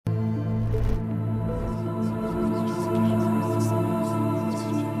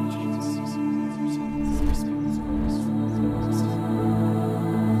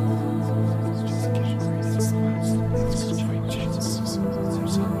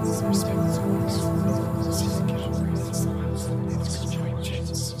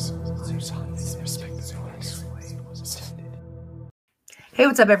Hey,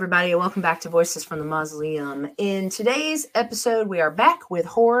 what's up, everybody, and welcome back to Voices from the Mausoleum. In today's episode, we are back with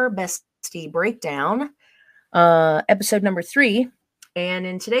Horror Bestie Breakdown, episode number 3. And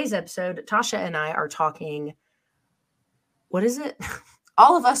in today's episode, Tasha and I are talking. What is it?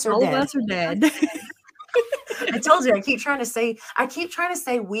 All of us are dead. All of us are dead. I told you. I keep trying to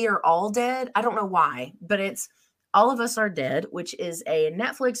say we are all dead. I don't know why, but it's All of Us Are Dead, which is a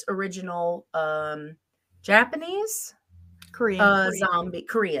Netflix original, Japanese.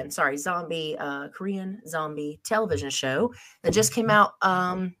 Korean zombie television show that just came out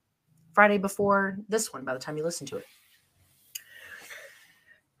Friday before this one by the time you listen to it.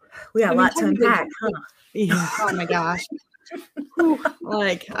 We got a lot to unpack, huh? Yeah. Oh my gosh.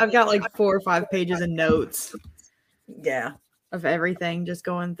 Like I've got like 4 or 5 pages of notes. Yeah. Of everything just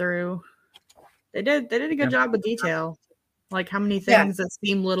going through. They did a good job with detail. Like how many things that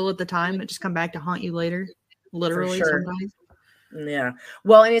seem little at the time that just come back to haunt you later. Literally sometimes. Yeah.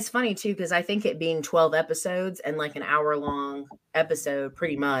 Well, and it's funny too, because I think it being 12 episodes and like an hour-long episode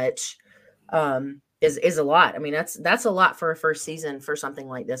pretty much is a lot. I mean, that's a lot for a first season for something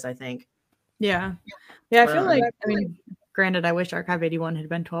like this, I think. Yeah. Yeah, I feel like, I mean, granted, I wish Archive 81 had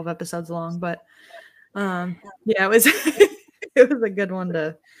been 12 episodes long, but yeah, it was it was a good one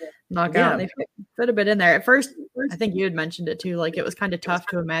to knock out. They put a bit in there. At first, I think you had mentioned it too, like it was kind of tough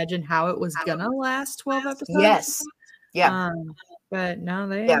to imagine how it was gonna last 12 episodes. Yes. Yeah. But no,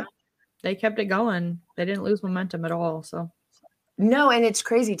 they kept it going. They didn't lose momentum at all. So no, and it's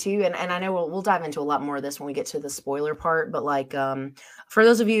crazy too. And I know we'll dive into a lot more of this when we get to the spoiler part. But like for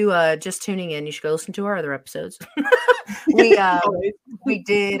those of you just tuning in, you should go listen to our other episodes. we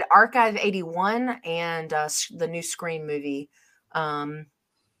did Archive 81 and the new Scream movie.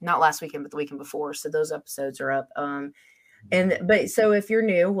 Not last weekend, but the weekend before. So those episodes are up. But so if you're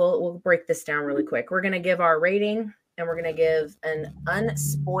new, we'll break this down really quick. We're gonna give our rating. And we're going to give an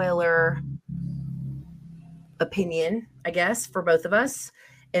unspoiler opinion, I guess, for both of us.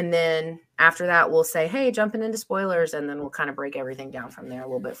 And then after that, we'll say, hey, jumping into spoilers. And then we'll kind of break everything down from there a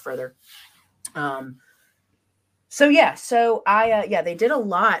little bit further. So they did a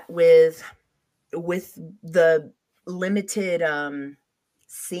lot with the limited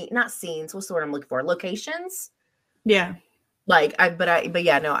not scenes. What's the word I'm looking for? Locations. Yeah. I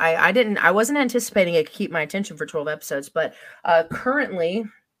wasn't anticipating it could keep my attention for 12 episodes, but currently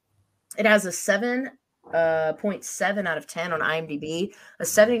it has a 7.7 out of 10 on IMDb, a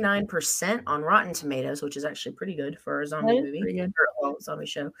 79% on Rotten Tomatoes, which is actually pretty good for a zombie movie, zombie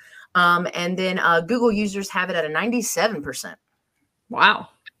show. And then Google users have it at a 97%. Wow.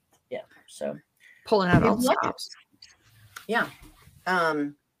 Yeah. So pulling out all the stops. Yeah.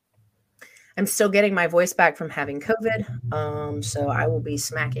 I'm still getting my voice back from having COVID. So I will be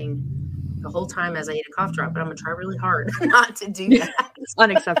smacking the whole time as I eat a cough drop, but I'm going to try really hard not to do that.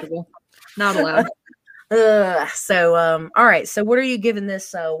 Unacceptable. Not allowed. All right. So what are you giving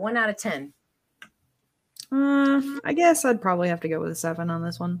this 1 out of 10? I guess I'd probably have to go with a 7 on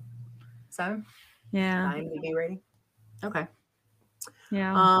this one. 7? Yeah. IMDb rating? Okay.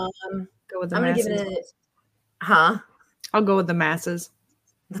 Yeah. Go with the I'm masses. Gonna give it I'll go with the masses.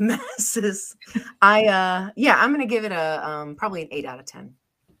 The masses. I'm gonna give it a probably an 8 out of 10.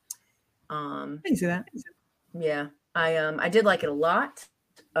 I can see that. Yeah, I did like it a lot,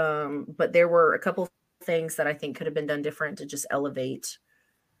 but there were a couple things that I think could have been done different to just elevate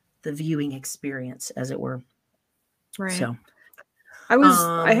the viewing experience, as it were. Right. So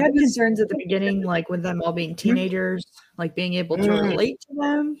I had concerns at the beginning, like with them all being teenagers, like being able to relate to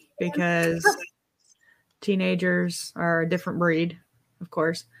them, because teenagers are a different breed. Of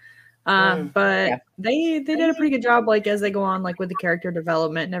course. But they did a pretty good job, like as they go on, like with the character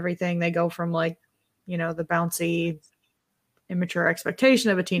development and everything, they go from like, the bouncy, immature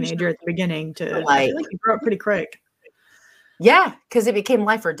expectation of a teenager at the beginning to I feel like you grow up pretty quick. Yeah, because it became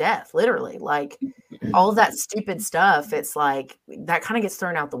life or death, literally. Like all of that stupid stuff, it's like that kind of gets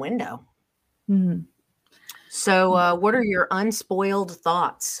thrown out the window. Mm-hmm. So what are your unspoiled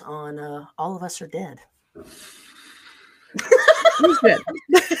thoughts on All of Us Are Dead? Good.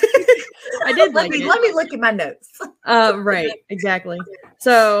 I did let me look at my notes. Right, exactly.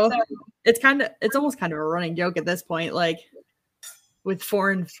 So it's almost kind of a running joke at this point, like with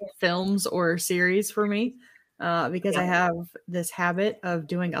foreign films or series for me, because I have this habit of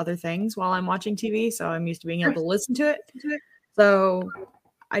doing other things while I'm watching TV, so I'm used to being able to listen to it. So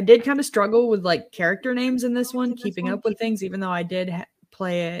I did kind of struggle with like character names in this one, keeping up with things, even though I did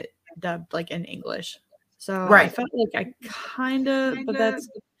play it dubbed like in English. So I felt like I but that's,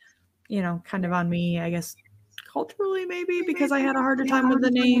 kind of on me, I guess, culturally maybe, because I had a harder time with the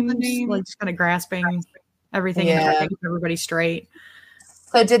names, like just kind of grasping everything and keeping everybody straight.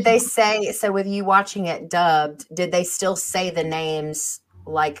 So did they say, so with you watching it dubbed, did they still say the names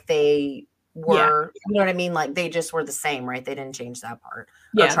like they were, you know what I mean? Like they just were the same, right? They didn't change that part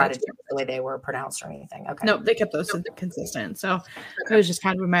or try to do it the way they were pronounced or anything. Okay. Nope, they kept those consistent. So it was just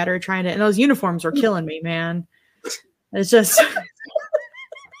kind of a matter of trying to, and those uniforms were killing me, man. It's just,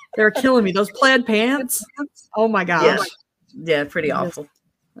 they were killing me. Those plaid pants. Oh my gosh. Yeah, pretty awful.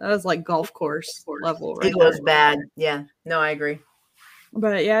 That was like golf course level, right? It was bad. Yeah. No, I agree.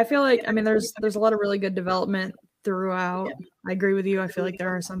 But yeah, I feel like, I mean, there's a lot of really good development throughout. Yeah. I agree with you. I feel like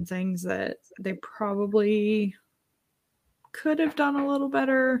there are some things that they probably could have done a little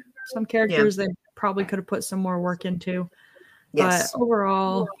better. Some characters they probably could have put some more work into. Yes. But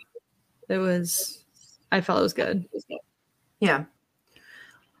overall, I felt it was good. Yeah.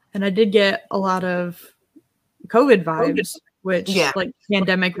 And I did get a lot of COVID vibes, which like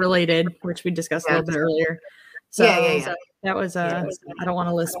pandemic related, which we discussed a little bit earlier. So so that was I don't want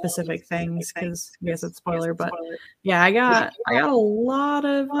to list specific things because I guess it's spoiler, but yeah, I got a lot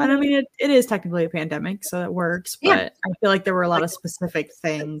of, and I mean it is technically a pandemic, so it works, but I feel like there were a lot of specific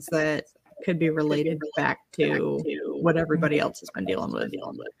things that could be related back to what everybody else has been dealing with.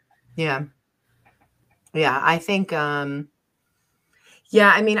 Yeah. Yeah, I think I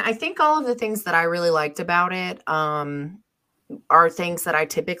mean, I think all of the things that I really liked about it are things that I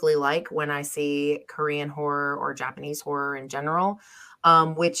typically like when I see Korean horror or Japanese horror in general,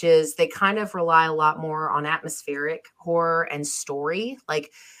 which is they kind of rely a lot more on atmospheric horror and story.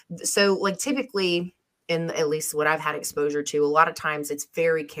 Like, so like typically in at least what I've had exposure to, a lot of times it's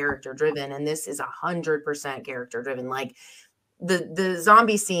very character driven, and this is 100% character driven. Like the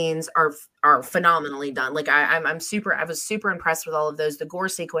zombie scenes are phenomenally done. Like I was super impressed with all of those, the gore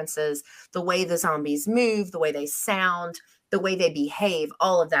sequences, the way the zombies move, the way they sound, the way they behave,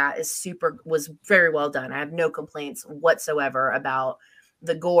 all of that was very well done. I have no complaints whatsoever about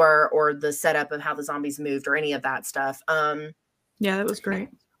the gore or the setup of how the zombies moved or any of that stuff. Yeah, that was great.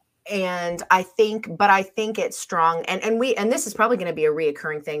 And I think it's strong. And this is probably going to be a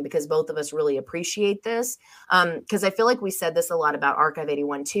reoccurring thing because both of us really appreciate this. Because I feel like we said this a lot about Archive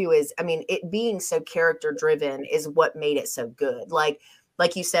 81 too, is, I mean, it being so character driven is what made it so good. Like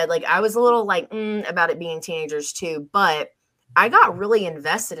you said, like I was a little like about it being teenagers too, but I got really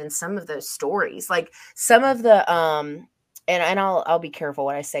invested in some of those stories. Like some of the, and I'll be careful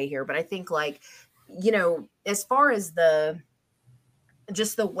what I say here, but I think like, you know, as far as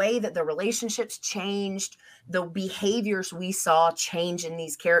just the way that the relationships changed, the behaviors we saw change in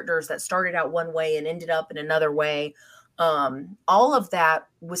these characters that started out one way and ended up in another way. All of that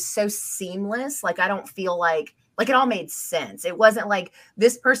was so seamless. Like, I don't feel like it all made sense. It wasn't like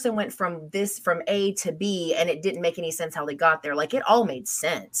this person went from A to B and it didn't make any sense how they got there. Like, it all made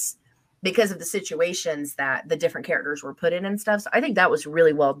sense because of the situations that the different characters were put in and stuff. So I think that was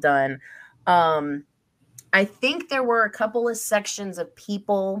really well done. I think there were a couple of sections of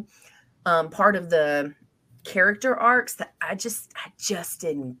people, part of the character arcs that I just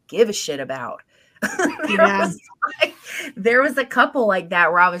didn't give a shit about. There was a couple like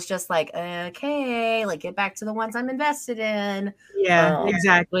that where I was just like, okay, like get back to the ones I'm invested in. Yeah,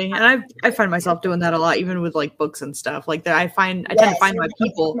 exactly. And I find myself doing that a lot, even with like books and stuff like that. I tend to find my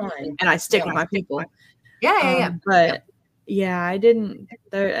people and I stick with my people. Yeah. But yeah, I didn't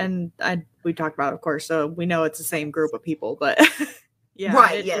there, and we talked about it, of course, so we know it's the same group of people, but yeah.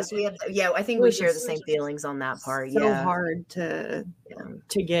 Right. Yes. We have. Yeah. I think we share the same feelings on that part. So hard to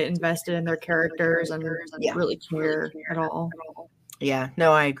get invested in their characters and really care at all. Yeah.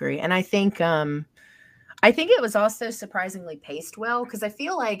 No, I agree. And I think it was also surprisingly paced well, because I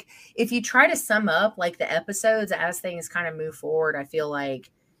feel like if you try to sum up like the episodes as things kind of move forward, I feel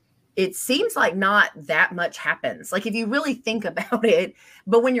like it seems like not that much happens. Like if you really think about it,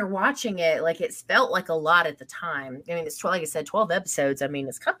 but when you're watching it, like it felt like a lot at the time. I mean, it's 12, like I said, 12 episodes. I mean,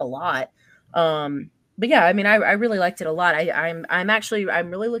 it's kind of a lot. But yeah, I mean, I really liked it a lot. I'm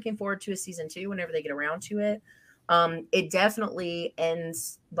really looking forward to a season 2 whenever they get around to it. It definitely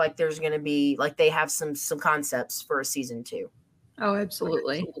ends like there's going to be like, they have some concepts for a season 2. Oh,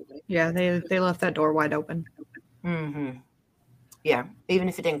 absolutely. Yeah. They left that door wide open. Mm-hmm. Yeah, even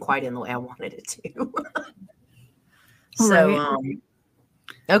if it didn't quite end the way I wanted it to. So,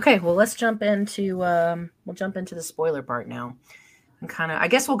 okay, well, let's jump into the spoiler part now. And kind of, I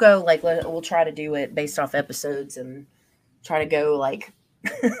guess we'll go like we'll try to do it based off episodes and try to go like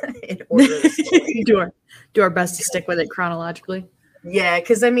in order. do our best to stick with it chronologically. Yeah,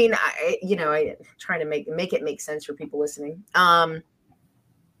 because I mean, I try to make it make sense for people listening.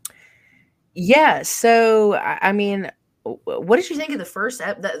 Yeah, so I mean, what did you think of the first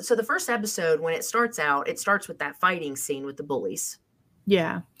episode when it starts out? It starts with that fighting scene with the bullies.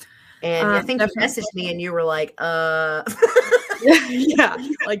 Yeah. And I think definitely. you messaged me and you were like, Yeah.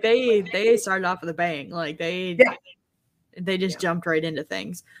 Like they started off with a bang. Like they just jumped right into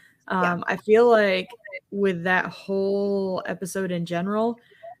things. I feel like with that whole episode in general,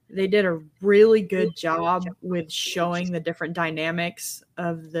 they did a really good job with showing the different dynamics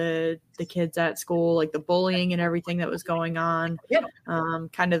of the kids at school, like the bullying and everything that was going on.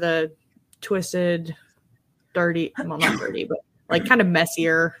 Kind of the twisted, dirty, well, not dirty, but like kind of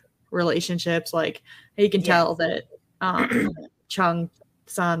messier relationships. Like you can tell that Chung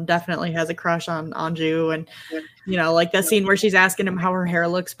Sun definitely has a crush on Anju, and you know, like that scene where she's asking him how her hair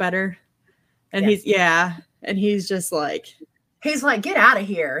looks better, and he's just like, get out of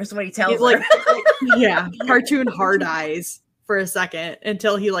here, is what he tells her. Like, cartoon hard eyes for a second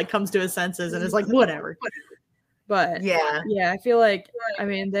until he like comes to his senses and is like, whatever. But I feel like, I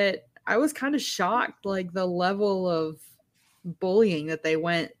mean, that I was kind of shocked, like the level of bullying that they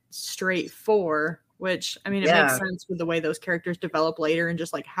went straight for, which I mean, it makes sense with the way those characters develop later and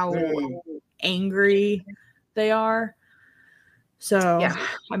just like how angry they are. So,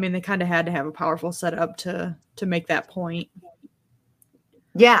 I mean, they kind of had to have a powerful setup to make that point.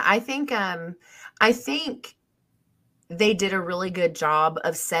 Yeah, I think they did a really good job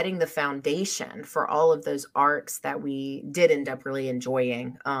of setting the foundation for all of those arcs that we did end up really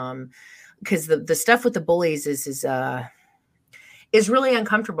enjoying. Because the stuff with the bullies is really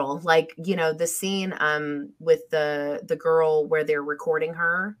uncomfortable. Like, you know, the scene with the girl where they're recording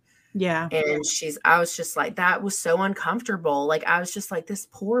her. Yeah. And I was just like, that was so uncomfortable. Like, I was just like, this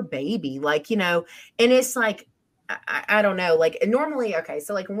poor baby, like, you know, and it's like, I don't know, like normally, okay,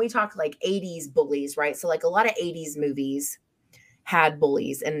 so like when we talk like 80s bullies, right? So like a lot of 80s movies had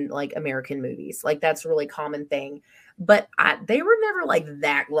bullies in like American movies. Like that's a really common thing. But they were never like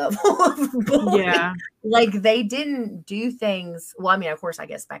that level of bullying. Yeah. Like they didn't do things. Well, I mean, of course, I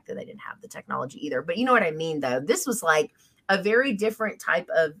guess back then they didn't have the technology either. But you know what I mean, though? This was like a very different type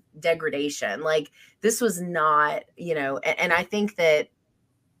of degradation. Like this was not, you know, and I think that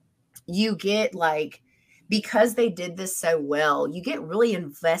you get like, because they did this so well, you get really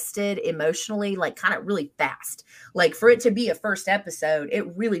invested emotionally, like kind of really fast. Like for it to be a first episode,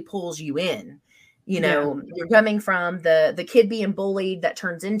 it really pulls you in. You know, you're coming from the kid being bullied that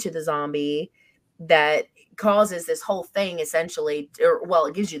turns into the zombie that causes this whole thing essentially, or well,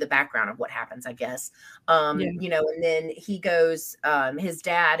 it gives you the background of what happens, I guess. You know, and then he goes, his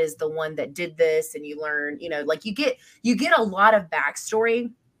dad is the one that did this, and you learn, you know, like you get a lot of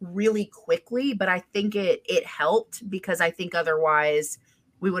backstory really quickly, but I think it helped because I think otherwise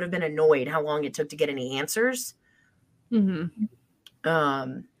we would have been annoyed how long it took to get any answers. I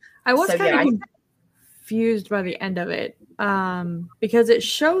was kind of confused by the end of it because it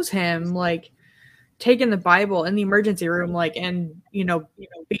shows him like taking the Bible in the emergency room, like, and you know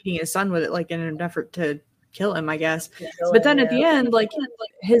beating his son with it, like in an effort to kill him, I guess. But then at the end, like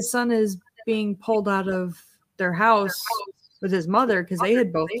his son is being pulled out of their house with his mother because they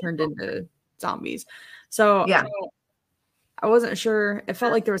had both turned into zombies. So I wasn't sure. It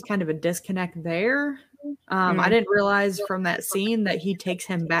felt like there was kind of a disconnect there. I didn't realize from that scene that he takes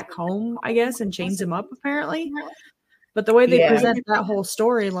him back home, I guess, and chains him up apparently. But the way they present that whole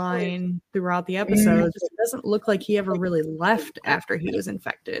storyline throughout the episodes, it doesn't look like he ever really left after he was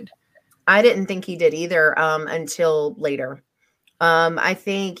infected. I didn't think he did either until later. I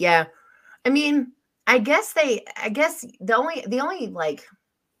think, I mean, I guess the only like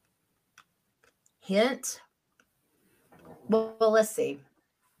hint. Well, let's see.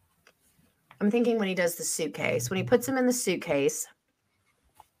 I'm thinking when he does the suitcase, when he puts him in the suitcase,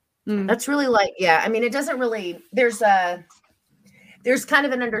 that's really like, I mean, it doesn't really, there's kind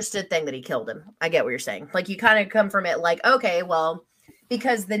of an understood thing that he killed him. I get what you're saying. Like you kind of come from it like, okay, well,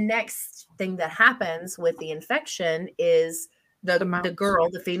 because the next thing that happens with the infection is the girl,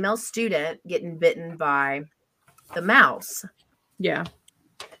 the female student, getting bitten by the mouse. Yeah.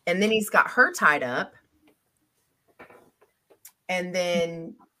 And then he's got her tied up. And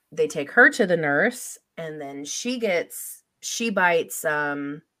then they take her to the nurse, and then she bites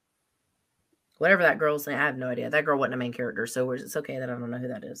whatever that girl's name. I have no idea. That girl wasn't a main character, so it's okay that I don't know who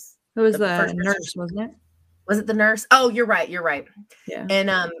that is. It was the nurse, wasn't it? Was it the nurse? Oh, you're right. Yeah.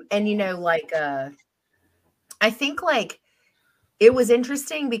 And you know, like I think like it was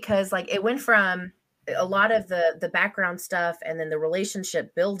interesting because like it went from a lot of the background stuff and then the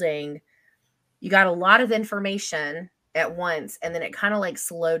relationship building. You got a lot of information at once, and then it kind of like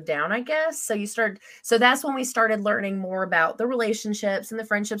slowed down, I guess. So that's when we started learning more about the relationships and the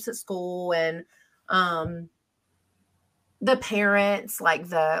friendships at school and the parents, like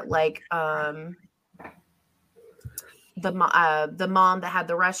the mom that had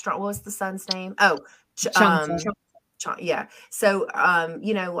the restaurant. What was the son's name? Oh, Chung. yeah. So,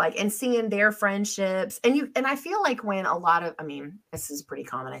 you know, like, and seeing their friendships, and I feel like when a lot of, I mean, this is pretty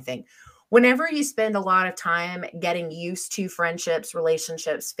common, I think, whenever you spend a lot of time getting used to friendships,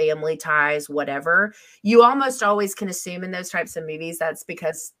 relationships, family ties, whatever, you almost always can assume in those types of movies that's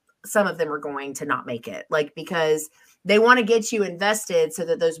because some of them are going to not make it, like, because they want to get you invested so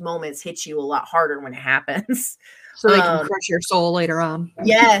that those moments hit you a lot harder when it happens. So they can crush your soul later on.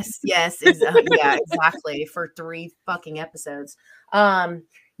 Yes, yeah, exactly. For 3 fucking episodes.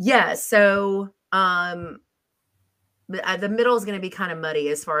 Yeah, so the middle is going to be kind of muddy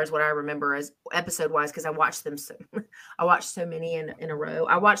as far as what I remember as episode wise, because I watched them so I watched so many in a row.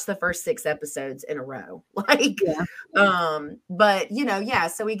 I watched the first 6 episodes in a row. Like, but you know, yeah.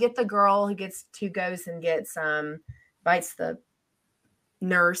 So we get the girl who goes and gets bites the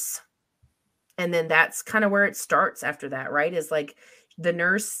nurse. And then that's kind of where it starts after that, right? Is like the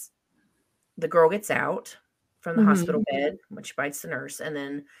girl gets out from the hospital bed when she bites the nurse. And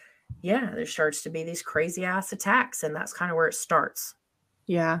then, yeah, there starts to be these crazy ass attacks. And that's kind of where it starts.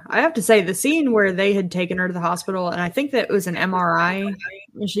 Yeah. I have to say, the scene where they had taken her to the hospital, and I think that it was an MRI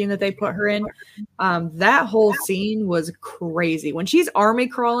machine that they put her in, that whole scene was crazy. When she's army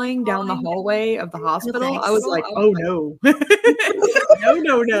crawling down the hallway of the hospital, I was like, oh no. No.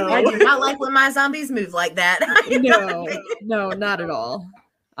 I do not like when my zombies move like that. No, not at all.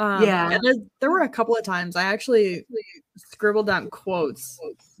 Yeah. And there were a couple of times I actually scribbled down quotes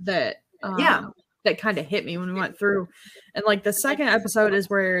that that kind of hit me when we went through. And like the second episode is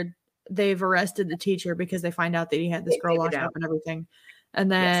where they've arrested the teacher because they find out that he had this girl locked up and everything.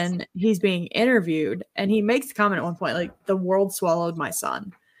 And then he's being interviewed and he makes the comment at one point, like, the world swallowed my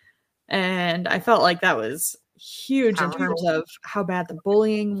son. And I felt like that was huge in terms of how bad the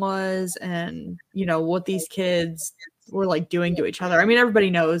bullying was and, you know, what these kids were like doing to each other. I mean, everybody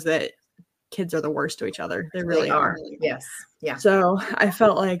knows that kids are the worst to each other. They really are. Yes. Yeah. So I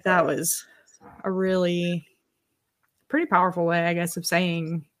felt like that was a really pretty powerful way, I guess, of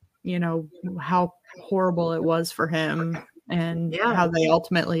saying, you know, how horrible it was for him and how they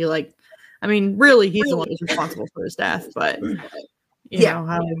ultimately, like, I mean, really, he's the one who's responsible for his death, but you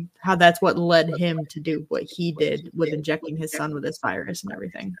know, how that's what led him to do what he did with injecting his son with this virus and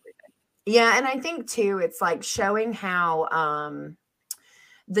everything. Yeah. And I think too, it's like showing how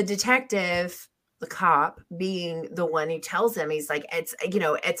the detective, the cop, being the one who tells him, he's like, it's, you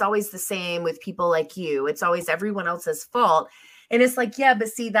know, it's always the same with people like you. It's always everyone else's fault. And it's like, yeah, but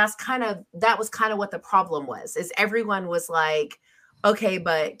see, that was kind of what the problem was, is everyone was like, okay,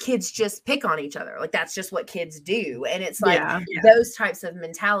 but kids just pick on each other. Like, that's just what kids do. And it's like those types of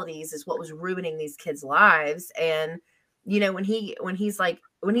mentalities is what was ruining these kids' lives. And, you know, when he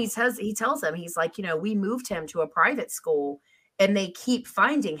tells them, he's like, you know, we moved him to a private school and they keep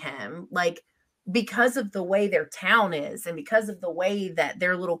finding him, like, because of the way their town is and because of the way that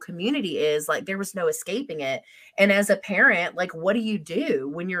their little community is, like, there was no escaping it. And as a parent, like, what do you do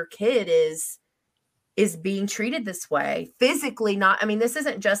when your kid is being treated this way physically? Not, I mean, this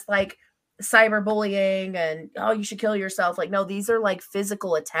isn't just like cyberbullying and, oh, you should kill yourself. Like, no, these are like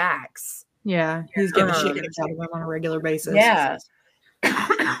physical attacks. Yeah. He's getting shit out of them on a regular basis. Yeah.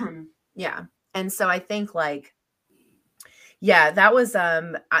 Yeah. And so I think, like, yeah, that was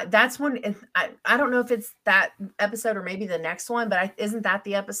that's when I don't know if it's that episode or maybe the next one, but isn't that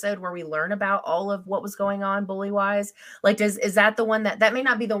the episode where we learn about all of what was going on bully wise? Like, is that the one that may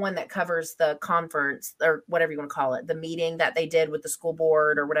not be the one that covers the conference or whatever you want to call it, the meeting that they did with the school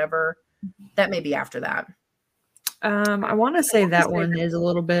board or whatever? That may be after that. I want to say that one is a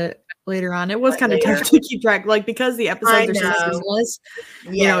little bit later on. It was kind of tough to keep track, like, because the episodes are so seamless.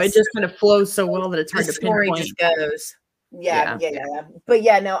 You know, it just kind of flows so well that it's hard to pinpoint. The story just goes. Yeah. But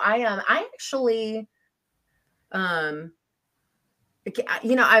yeah, no, I actually, you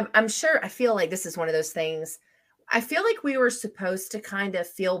know, I'm sure, I feel like this is one of those things. I feel like we were supposed to kind of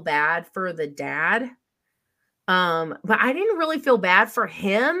feel bad for the dad. But I didn't really feel bad for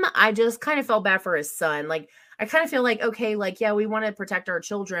him. I just kind of felt bad for his son. Like, I kind of feel like, okay, like, yeah, we want to protect our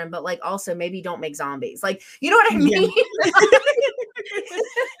children, but like, also maybe don't make zombies. Like, you know what I mean?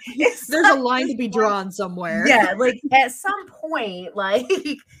 There's a line to be drawn somewhere. Yeah. Like, at some point, like,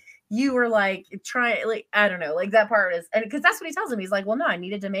 you were like, like, I don't know, like, that part is, and because that's what he tells him. He's like, well, no, I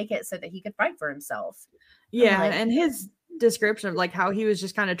needed to make it so that he could fight for himself. Yeah. Like, and his description of like how he was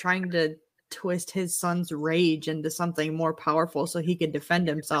just kind of trying to twist his son's rage into something more powerful so he could defend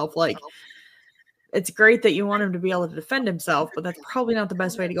himself. Like, it's great that you want him to be able to defend himself, but that's probably not the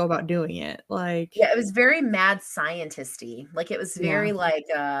best way to go about doing it. Like, yeah, it was very mad scientist-y. Like, it was very like,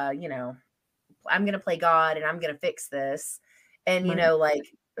 you know, play God and I'm gonna fix this. And you Right. know, like,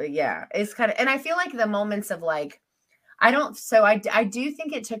 yeah, it's kind of, and I feel like the moments of like, I do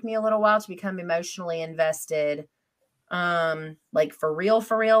think it took me a little while to become emotionally invested, like for real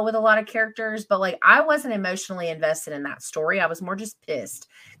with a lot of characters, but like I wasn't emotionally invested in that story. I was more just pissed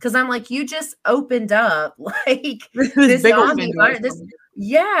because I'm like, you just opened up like this big old zombie window. this,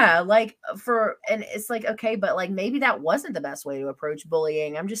 yeah, like and it's like, okay, but like maybe that wasn't the best way to approach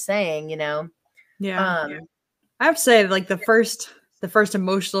bullying. I'm just saying, you know. Yeah. I have to say, like the first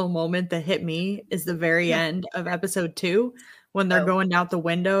emotional moment that hit me is the very end of episode 2 when they're going out the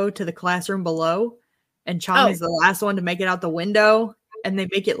window to the classroom below, and Chong is the last one to make it out the window, and they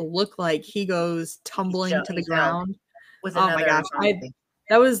make it look like he goes tumbling to the ground. With oh my gosh,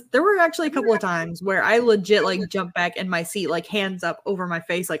 there were actually a couple of times where I legit like jumped back in my seat, like hands up over my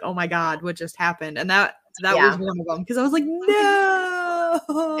face, like, oh my God, what just happened? And that was one of them, because I was like, no.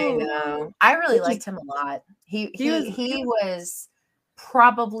 I know. I really liked him a lot. He was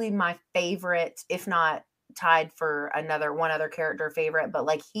probably my favorite, if not tied for one other character favorite, but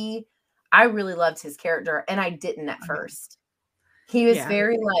like I really loved his character, and I didn't at first. He was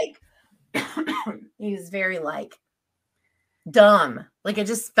very like he was very like dumb. Like it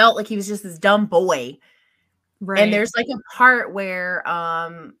just felt like he was just this dumb boy. Right. And there's like a part where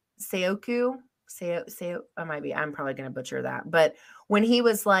Seoku, I'm probably gonna butcher that, but when he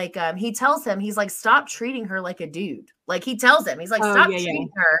was like, he tells him, he's like, stop treating her like a dude. Like he tells him, he's like, stop treating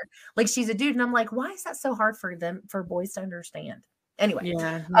her like she's a dude. And I'm like, why is that so hard for boys to understand? Anyway,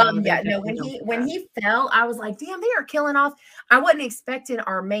 when he fell, I was like, damn, they are killing off. I wasn't expecting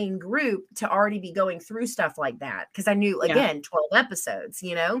our main group to already be going through stuff like that, because I knew, again, 12 episodes,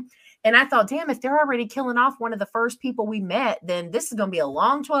 you know. And I thought, damn, if they're already killing off one of the first people we met, then this is going to be a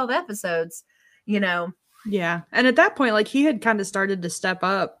long 12 episodes, you know. Yeah. And at that point, like, he had kind of started to step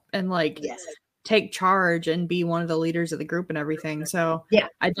up and like take charge and be one of the leaders of the group and everything. So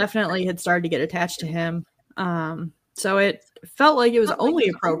I definitely had started to get attached to him. So it felt like it was only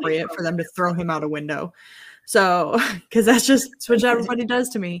appropriate for them to throw him out a window. So, because that's just what everybody does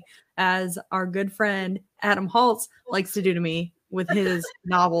to me, as our good friend Adam Holtz likes to do to me with his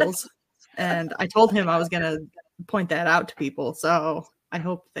novels. And I told him I was going to point that out to people. So I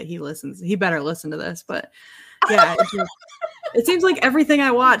hope that he listens. He better listen to this. But yeah, it seems like everything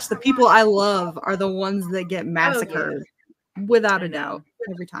I watch, the people I love are the ones that get massacred without a doubt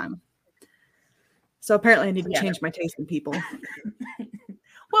every time. So apparently I need to change my taste in people.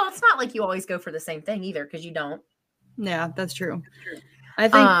 Well, it's not like you always go for the same thing either, because you don't. Yeah, that's true. I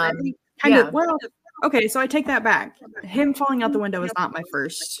think kind of, well, okay, so I take that back. Him falling out the window was not my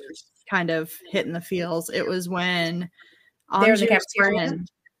first kind of hit in the feels. It was when there's a cafeteria.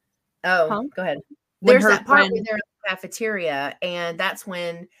 Go ahead. There's that part where they're in the cafeteria, and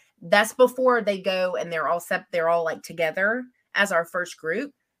that's before they go and they're all like together as our first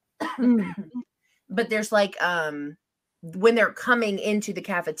group. But there's like when they're coming into the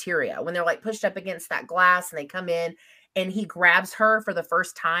cafeteria, when they're like pushed up against that glass and they come in and he grabs her for the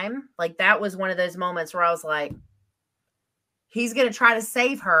first time. Like that was one of those moments where I was like, he's going to try to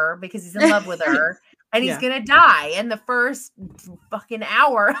save her because he's in love with her and he's going to die in the first fucking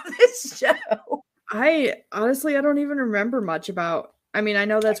hour of this show. I don't even remember much about, I mean, I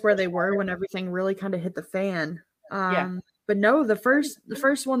know that's where they were when everything really kind of hit the fan. But no, the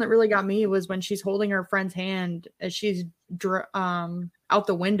first one that really got me was when she's holding her friend's hand as she's out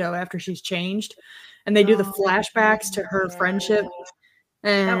the window after she's changed, and they do the flashbacks to her friendship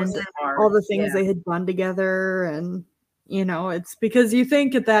and all the things they had done together. And you know, it's because you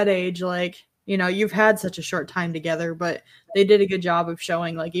think at that age, like, you know, you've had such a short time together, but they did a good job of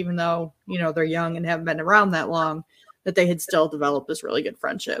showing, like, even though, you know, they're young and haven't been around that long, that they had still developed this really good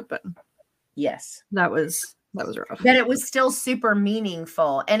friendship. And that was rough. That it was still super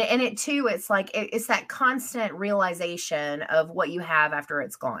meaningful. And it too, it's like, it's that constant realization of what you have after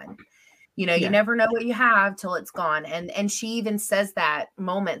it's gone. You know, you never know what you have till it's gone. And she even says that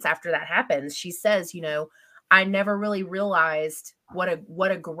moments after that happens, she says, you know, I never really realized what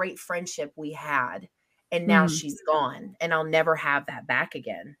a great friendship we had. And now she's gone and I'll never have that back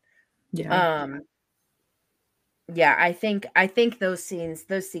again. I think those scenes,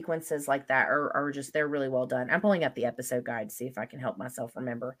 those sequences like that are just, they're really well done. I'm pulling up the episode guide to see if I can help myself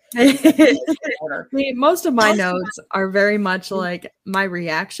remember. Most of my notes are very much like my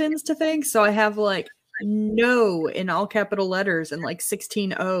reactions to things. So I have like no in all capital letters and like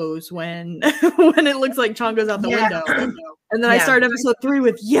 16 O's when it looks like Chong goes out the window. And then I start episode 3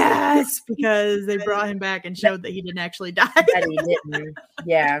 with yes, because they brought him back and showed that he didn't actually die. That he didn't.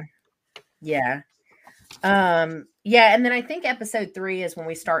 Yeah. Yeah, and then I think episode 3 is when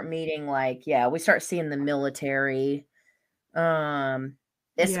we start meeting, like, we start seeing the military.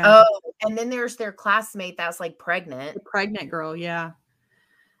 It's and then there's their classmate that's like pregnant. The pregnant girl, yeah.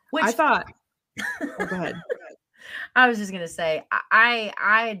 Which I thought oh, go ahead. I was just gonna say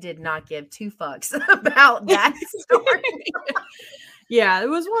I did not give 2 fucks about that story. Yeah, it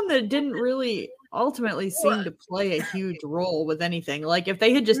was one that didn't really ultimately seem to play a huge role with anything. Like if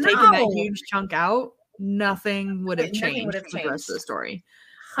they had just taken that huge chunk out, nothing would have changed for the rest of the story.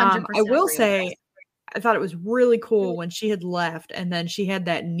 I will say I thought it was really cool when she had left and then she had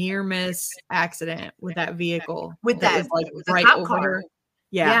that near miss accident with that vehicle that was like right over her.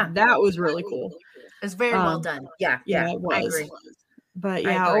 Yeah, that was really cool. It's very well done. Yeah, it was. I agree. But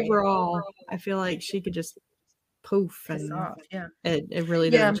yeah, overall, I feel like she could just poof and it really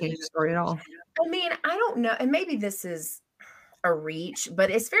doesn't change the story at all. I mean, I don't know, and maybe this is a reach, but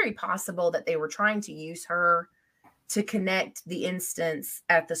it's very possible that they were trying to use her to connect the instance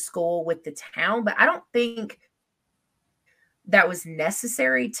at the school with the town, but I don't think that was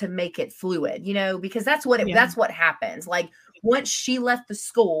necessary to make it fluid, because that's what that's what happens. Like once she left the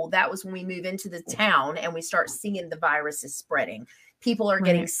school, that was when we move into the town and we start seeing the virus is spreading. People are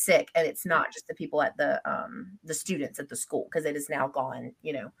getting sick, and it's not just the people at the students at the school, because it is now gone,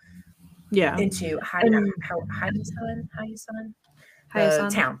 into Hayusan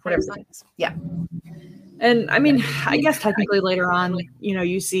town, whatever it is. Yeah. And I mean, I guess technically later on,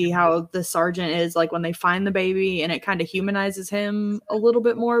 you see how the sergeant is like when they find the baby, and it kind of humanizes him a little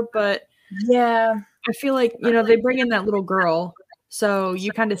bit more. But yeah, I feel like, they bring in that little girl. So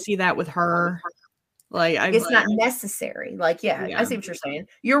you kind of see that with her. Like it's not necessary. Like, I see what you're saying.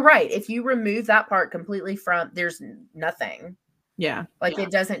 You're right. If you remove that part completely there's nothing. Yeah. Like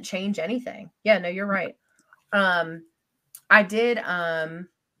it doesn't change anything. Yeah, no, you're right. I did,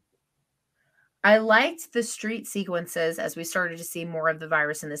 I liked the street sequences as we started to see more of the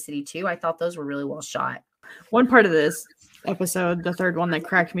virus in the city too. I thought those were really well shot. One part of this episode, the third one, that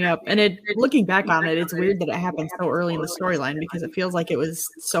cracked me up, and looking back on it, it's weird that it happened so early in the storyline because it feels like it was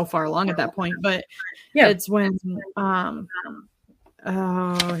so far along at that point. But it's when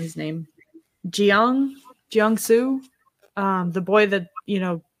his name Jeong-soo, the boy that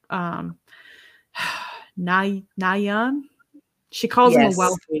Nayeon, she calls him a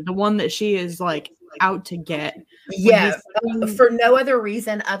wealthy, the one that she is like out to get. Yeah, for no other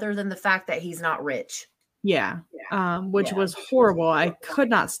reason other than the fact that he's not rich. Yeah, which was horrible. I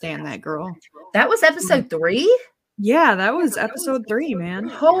could not stand that girl. That was episode 3? Yeah, that was episode 3, man.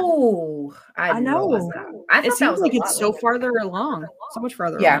 Oh, I know. It seems like it's so farther along, so much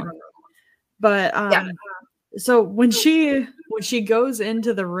farther along. But so when she goes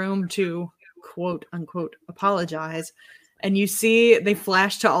into the room to quote unquote apologize, and you see they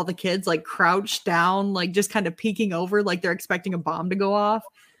flash to all the kids like crouched down, like just kind of peeking over, like they're expecting a bomb to go off.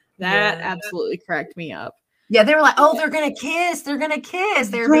 That absolutely cracked me up. Yeah, they were like, "Oh, they're gonna kiss! They're gonna kiss!"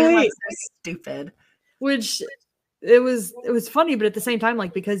 They're being like so stupid. Which it was funny, but at the same time,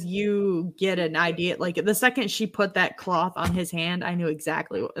 like because you get an idea, like the second she put that cloth on his hand, I knew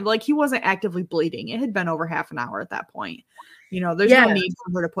exactly. Like he wasn't actively bleeding; it had been over half an hour at that point. There's no need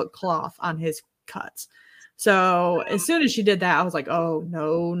for her to put cloth on his cuts. So as soon as she did that, I was like, "Oh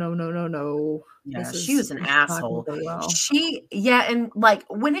no!" Yeah, she was an asshole. And like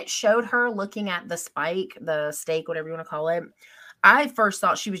when it showed her looking at the spike, the stake, whatever you want to call it, I first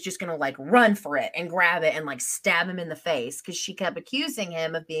thought she was just gonna like run for it and grab it and like stab him in the face, because she kept accusing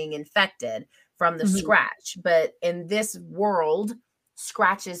him of being infected from the scratch. But in this world,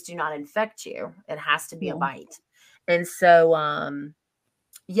 scratches do not infect you. It has to be a bite. And so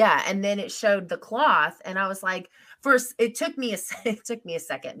and then it showed the cloth, and I was like, first it took me a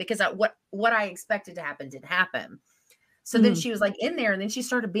second, because what I expected to happen didn't happen. So then she was like in there, and then she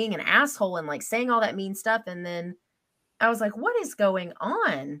started being an asshole and like saying all that mean stuff, and then I was like, what is going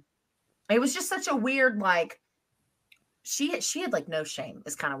on? It was just such a weird, like, she had like no shame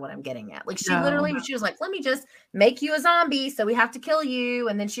is kind of what I'm getting at. Like she was like, let me just make you a zombie, so we have to kill you.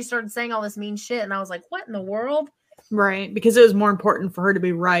 And then she started saying all this mean shit, and I was like, what in the world? Right, because it was more important for her to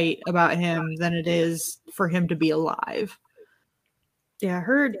be right about him than it is for him to be alive. Yeah,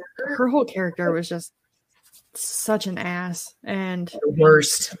 her whole character was just such an ass, and the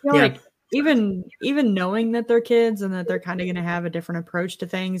worst. Like even knowing that they're kids and that they're kind of going to have a different approach to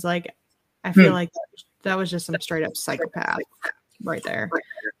things, like I feel like that was just some straight up psychopath right there.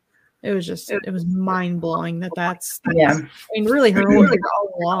 It was mind blowing that's I mean, really her whole career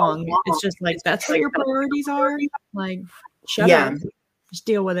all along. It's just like, that's what your priorities are. Like, shut up, just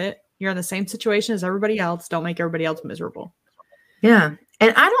deal with it. You're in the same situation as everybody else. Don't make everybody else miserable. Yeah,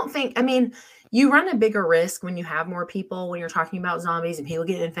 and I don't think. I mean, you run a bigger risk when you have more people, when you're talking about zombies and people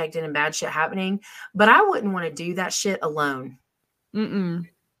getting infected and bad shit happening. But I wouldn't want to do that shit alone. Mm-mm.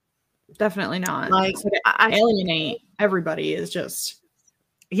 Definitely not. Like, alienate everybody is just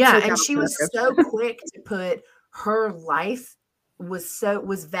and she was so quick to put her life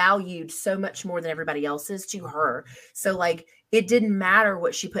was valued so much more than everybody else's to her. So like it didn't matter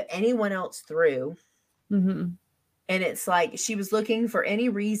what she put anyone else through. Mm-hmm. And it's like she was looking for any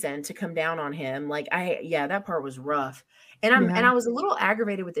reason to come down on him. Like that part was rough. And I was a little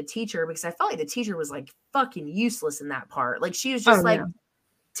aggravated with the teacher because I felt like the teacher was like fucking useless in that part. Like she was just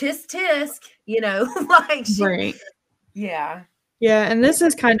tisk tisk, like right. Yeah. Yeah, and this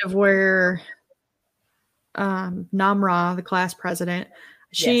is kind of where Namra, the class president,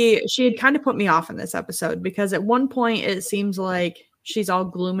 she had kind of put me off in this episode because at one point it seems like she's all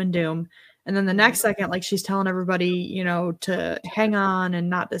gloom and doom. And then the next second, like she's telling everybody, to hang on and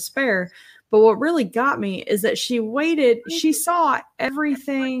not despair. But what really got me is that she waited. She saw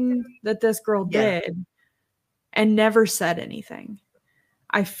everything that this girl did and never said anything.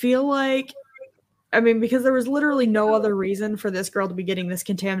 I feel like, because there was literally no other reason for this girl to be getting this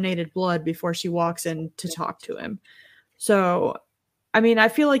contaminated blood before she walks in to talk to him. So, I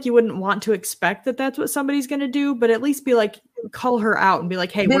feel like you wouldn't want to expect that that's what somebody's going to do, but at least be like, call her out and be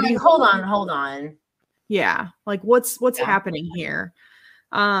like, hey, what do you hold on. Yeah. Like what's happening here?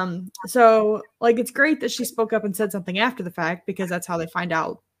 So like, it's great that she spoke up and said something after the fact because that's how they find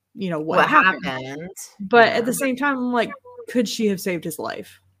out, what happened. But at the same time, I'm like, could she have saved his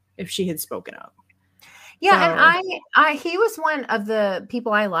life if she had spoken up? Yeah. So, and he was one of the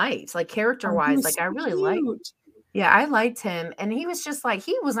people I liked, like character wise, like I really liked. Yeah, I liked him. And he was just like,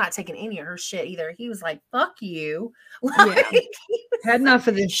 he was not taking any of her shit either. He was like, fuck you. Like, had enough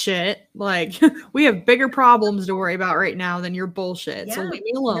of this shit. Like, we have bigger problems to worry about right now than your bullshit. Yeah. So leave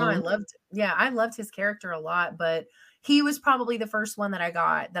me alone. No, I loved his character a lot, but he was probably the first one that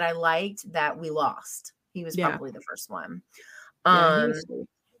I liked that we lost. He was probably the first one. And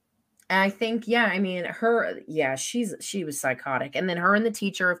I think, she was psychotic. And then her and the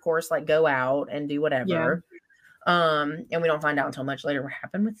teacher, of course, like go out and do whatever. Yeah. And we don't find out until much later what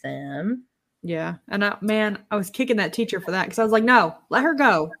happened with them. Yeah. And I was kicking that teacher for that because I was like, no, let her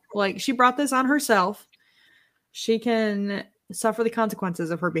go. Like, she brought this on herself. She can suffer the consequences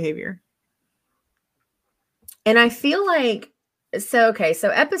of her behavior. And I feel like, so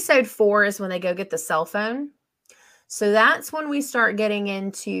episode 4 is when they go get the cell phone. So that's when we start getting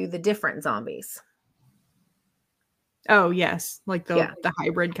into the different zombies. Oh, yes. Like the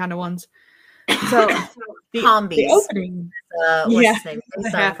hybrid kind of ones. So zombies. The opening. What's his name?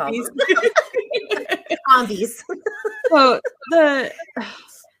 Zombies. So the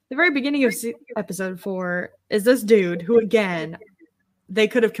very beginning of episode 4 is this dude who, again, they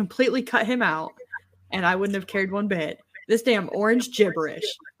could have completely cut him out and I wouldn't have cared one bit. This damn orange gibberish.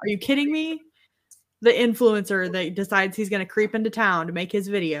 Are you kidding me? The influencer that decides he's going to creep into town to make his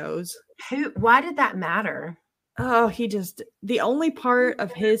videos. Why did that matter? Oh, the only part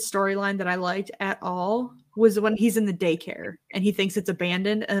of his storyline that I liked at all was when he's in the daycare and he thinks it's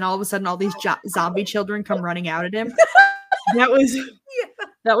abandoned and all of a sudden all these zombie children come running out at him. That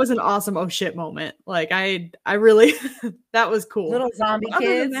was an awesome oh shit moment. Like I really, that was cool. Little zombie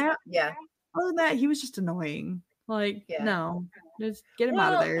kids. Other than that, he was just annoying. Like, no, just get him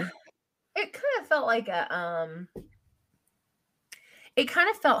out of there. It kind of felt like it kind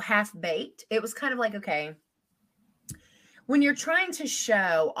of felt half-baked. It was kind of like, okay, when you're trying to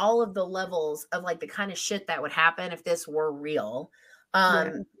show all of the levels of like the kind of shit that would happen if this were real,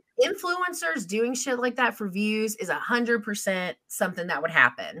 influencers doing shit like that for views is 100% something that would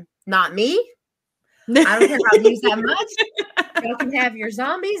happen. Not me. I don't care about views that much. You can have your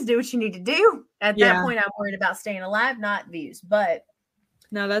zombies, do what you need to do. At that point, I'm worried about staying alive, not views. But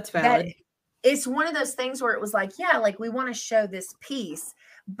no, that's valid. It's one of those things where it was like, like we want to show this piece,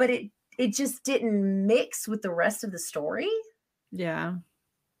 but it just didn't mix with the rest of the story. Yeah.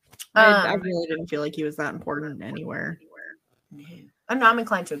 I really didn't feel like he was that important anywhere. I'm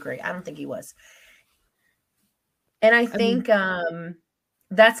inclined to agree. I don't think he was. And I think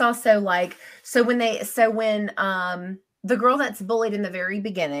that's also like, when the girl that's bullied in the very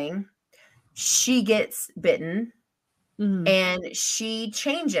beginning, she gets bitten. Mm-hmm. And she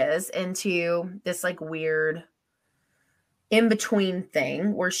changes into this like weird in-between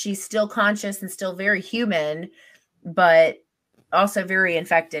thing where she's still conscious and still very human, but also very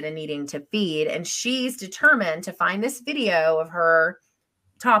infected and needing to feed. And she's determined to find this video of her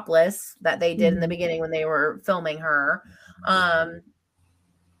topless that they did in the beginning when they were filming her.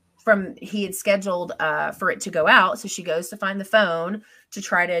 he had scheduled for it to go out. So she goes to find the phone to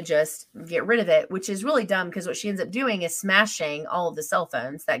try to just get rid of it, which is really dumb because what she ends up doing is smashing all of the cell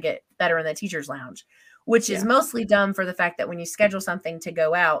phones that are in the teacher's lounge, which is mostly dumb for the fact that when you schedule something to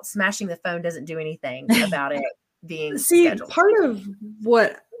go out, smashing the phone doesn't do anything about it being scheduled. Part of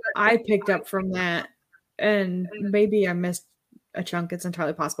what I picked up from that, and maybe I missed a chunk, it's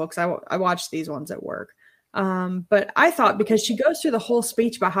entirely possible because I watched these ones at work. But I thought because she goes through the whole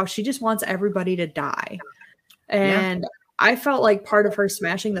speech about how she just wants everybody to die. And I felt like part of her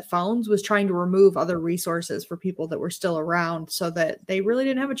smashing the phones was trying to remove other resources for people that were still around so that they really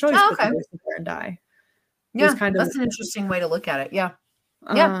didn't have a choice but to sit there and die. Yeah, that's an interesting way to look at it. Yeah.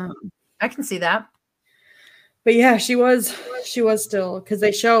 Yeah, I can see that. But yeah, she was still, because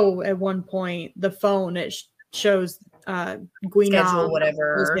they show at one point the phone, it shows schedule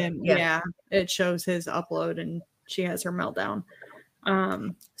whatever. Yeah, it shows his upload and she has her meltdown.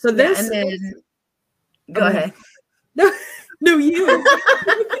 So this, and then go ahead. No, you.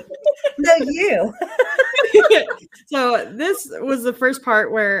 No, you. So this was the first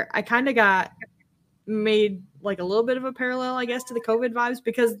part where I kind of got made like a little bit of a parallel, I guess, to the COVID vibes,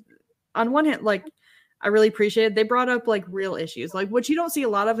 because on one hand, like, I really appreciated they brought up like real issues, like what you don't see a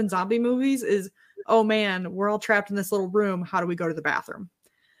lot of in zombie movies is, oh man, we're all trapped in this little room, how do we go to the bathroom?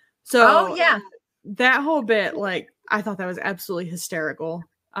 So that whole bit, like, I thought that was absolutely hysterical.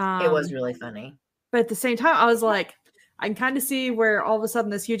 It was really funny, but at the same time I was like, I can kind of see where all of a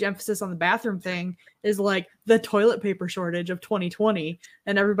sudden this huge emphasis on the bathroom thing is like the toilet paper shortage of 2020.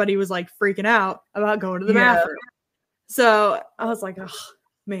 And everybody was like freaking out about going to the bathroom. So I was like, oh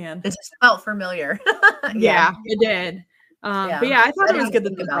man. It just felt familiar. Yeah, it did. But yeah, I thought it was good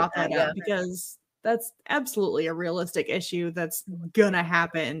that they brought that up because that's absolutely a realistic issue that's gonna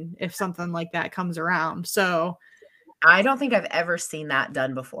happen if something like that comes around. So I don't think I've ever seen that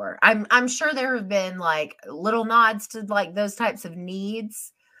done before. I'm sure there have been like little nods to like those types of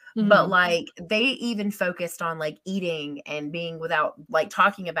needs, but like they even focused on like eating and being without, like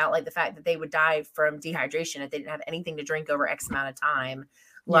talking about like the fact that they would die from dehydration if they didn't have anything to drink over X amount of time.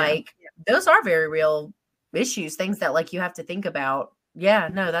 Like those are very real issues, things that like you have to think about. Yeah,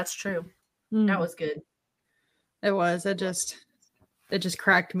 no, that's true. That was good. It was. It just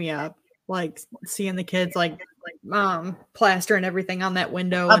cracked me up. Like seeing the kids like plastering everything on that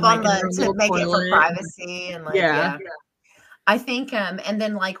window up on to make it for privacy and like yeah. I think and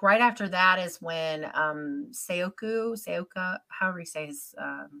then like right after that is when Seoka, however you say his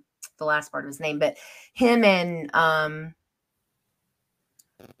the last part of his name, but him and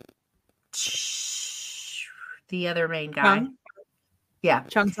the other main guy. Yeah.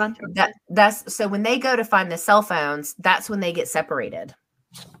 Chung-san. That's so when they go to find the cell phones, that's when they get separated.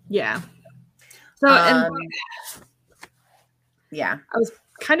 Yeah. So I was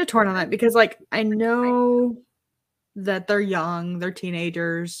kind of torn on that because like I know that they're young, they're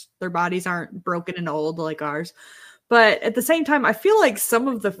teenagers, their bodies aren't broken and old like ours. But at the same time, I feel like some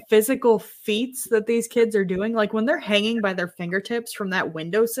of the physical feats that these kids are doing, like when they're hanging by their fingertips from that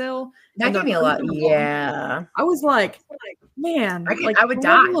windowsill, that gave me a lot. Yeah. I was like, man, I would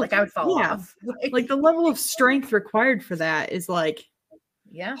die. Like I would fall off. Like the level of strength required for that is like,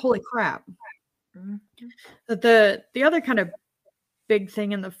 holy crap. But the other kind of big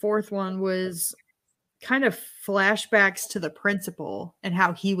thing in the fourth one was kind of flashbacks to the principal and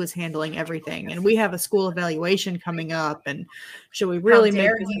how he was handling everything. And we have a school evaluation coming up, and should we really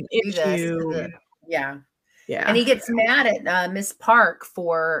make this an issue? Yeah. And he gets mad at Miss Park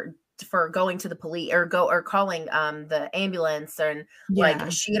for going to the police or calling the ambulance, and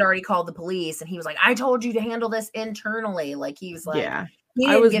like she had already called the police, and he was like, I told you to handle this internally. Like he was like, he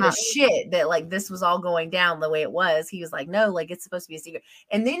didn't give a shit that like this was all going down the way it was. He was like, no, like it's supposed to be a secret.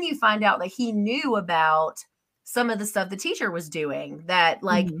 And then you find out that he knew about some of the stuff the teacher was doing that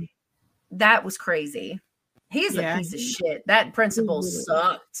like that was crazy. He's a piece of shit. That principal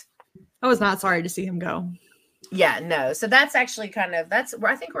sucked. I was not sorry to see him go. Yeah, no. So that's actually kind of that's where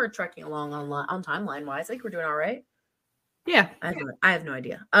I think we're trekking along on timeline wise. I think we're doing all right. Yeah. I have no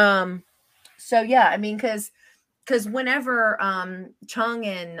idea. So yeah, I mean, because whenever Chung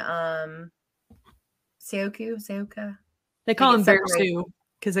and Seoka, they call him Bear Sue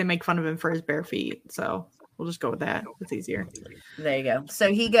because they make fun of him for his bare feet. So we'll just go with that. It's easier. There you go.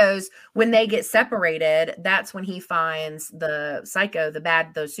 So he goes, when they get separated, that's when he finds the psycho,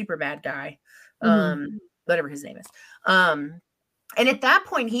 the super bad guy, whatever his name is. And at that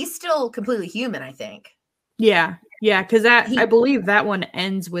point, he's still completely human, I think. Yeah. Yeah. Because I believe that one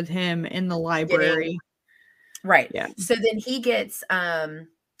ends with him in the library. Right. Yeah. So then he gets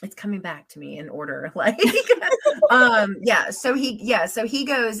it's coming back to me in order. Like, so he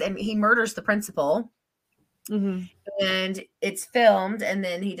goes and he murders the principal. Mm-hmm. And it's filmed, and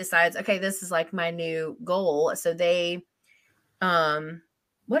then he decides, okay, this is like my new goal. So they,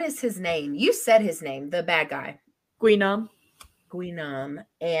 what is his name? You said his name, the bad guy. Guinam.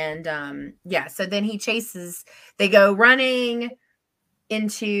 And so then they go running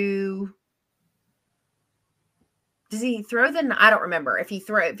into, does he throw I don't remember if he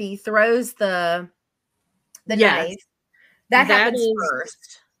throws the knife. That happens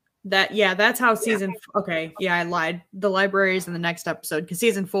first. That's how season. Okay, yeah, I lied. The library is in the next episode because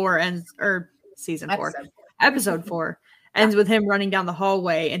episode 4 ends with him running down the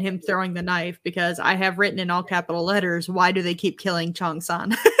hallway and him throwing the knife, because I have written in all capital letters, why do they keep killing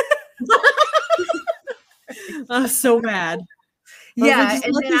Chong-san? I was so mad. Just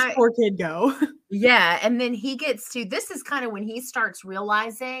let this poor kid go. Yeah, and then he gets to, this is kind of when he starts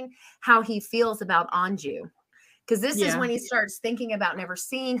realizing how he feels about Anju. Because this is when he starts thinking about never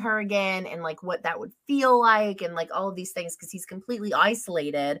seeing her again and like what that would feel like and like all of these things, because he's completely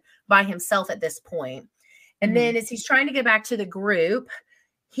isolated by himself at this point. And then as he's trying to get back to the group,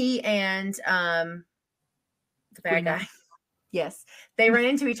 he and the bad guy, yes, they run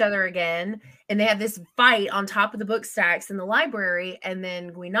into each other again, and they have this fight on top of the book stacks in the library, and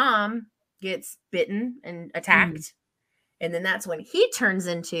then Guinam gets bitten and attacked. And then that's when he turns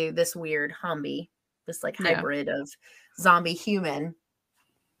into this weird zombie. This like hybrid of zombie human,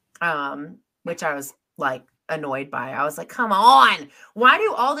 which I was like annoyed by. I was like, come on, why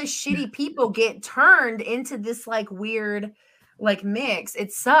do all the shitty people get turned into this like weird like mix?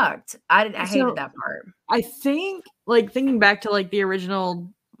 It sucked. I hated that part. I think like thinking back to like the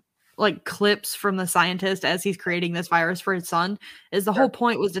original like clips from the scientist as he's creating this virus for his son, is the whole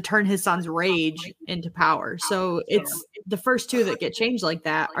point was to turn his son's rage into power. So it's the first two that get changed like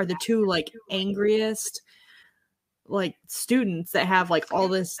that are the two like angriest like students that have like all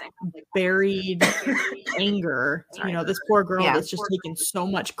this buried anger. You know, this poor girl that's just taking so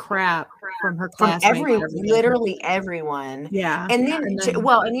much crap from her classmates. Literally everyone. Yeah. And then you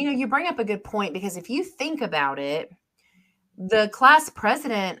know, you bring up a good point, because if you think about it, the class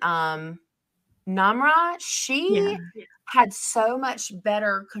president, Namra, she had so much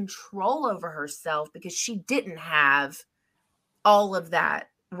better control over herself because she didn't have all of that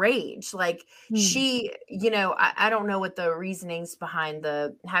rage. Like she, you know, I don't know what the reasonings behind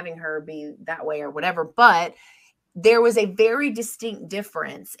the having her be that way or whatever, but there was a very distinct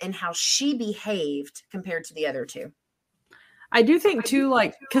difference in how she behaved compared to the other two. I do think too,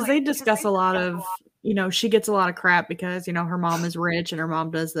 like, because they discuss a lot of, you know, she gets a lot of crap because, you know, her mom is rich and her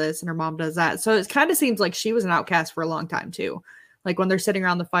mom does this and her mom does that. So it kind of seems like she was an outcast for a long time too. Like when they're sitting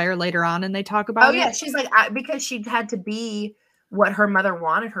around the fire later on and they talk about it. She's like, because she had to be what her mother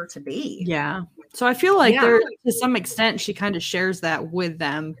wanted her to be. Yeah. So I feel like there, to some extent, she kind of shares that with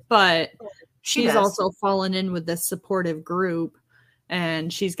them, but she's also fallen in with this supportive group,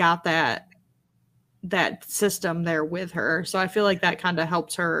 and she's got that system there with her. So I feel like that kind of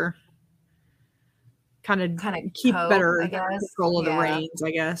helps her kind of keep better control of the reins,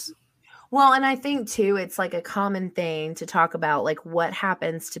 I guess. Well, and I think too, it's like a common thing to talk about, like what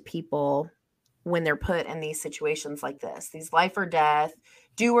happens to people when they're put in these situations like this, these life or death,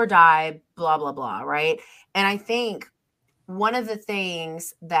 do or die, blah, blah, blah. Right. And I think one of the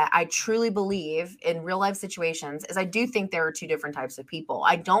things that I truly believe in real life situations is I do think there are two different types of people.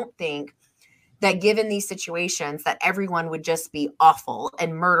 I don't think that given these situations that everyone would just be awful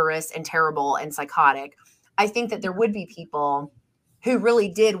and murderous and terrible and psychotic. I think that there would be people who really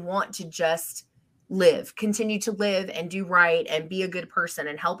did want to just continue to live and do right and be a good person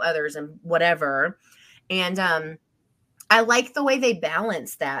and help others and whatever. And I like the way they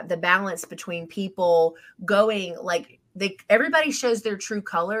balance that, the balance between people going like everybody shows their true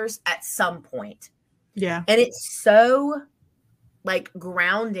colors at some point. Yeah. And it's so like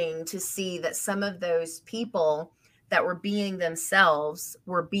grounding to see that some of those people that were being themselves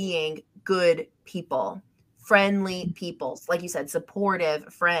were being good people, friendly people, like you said,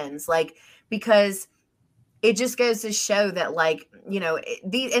 supportive friends, like, because it just goes to show that, like, you know,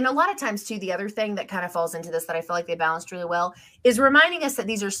 and a lot of times too, the other thing that kind of falls into this that I feel like they balanced really well is reminding us that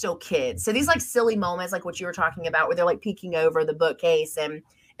these are still kids. So these like silly moments, like what you were talking about, where they're like peeking over the bookcase and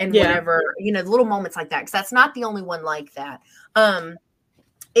whatever, you know, little moments like that. Cause that's not the only one like that.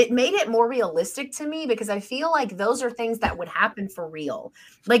 It made it more realistic to me because I feel like those are things that would happen for real.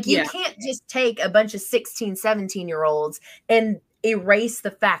 Like you can't just take a bunch of 16, 17-year-olds and erase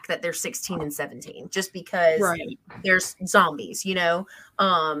the fact that they're 16 and 17 just because there's zombies, you know?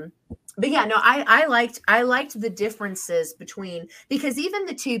 But yeah, no, I liked the differences between, because even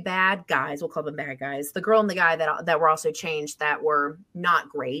the two bad guys, we'll call them bad guys, the girl and the guy that were also changed, that were not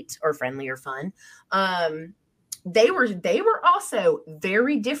great or friendly or fun. They were also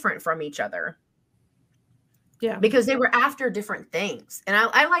very different from each other. Yeah. Because they were after different things. And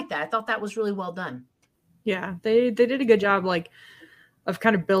I like that. I thought that was really well done. Yeah, they did a good job, like, of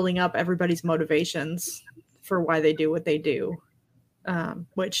kind of building up everybody's motivations for why they do what they do.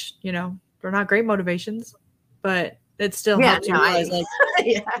 Which, you know, they're not great motivations, but it still helps you realize, like,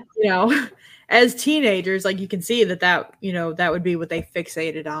 you know, as teenagers, like, you can see that, you know, that would be what they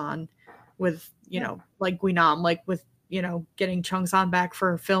fixated on with, you know, like Guinam, like with, you know, getting Chung-san back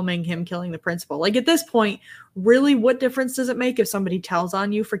for filming him killing the principal. Like, at this point, really, what difference does it make if somebody tells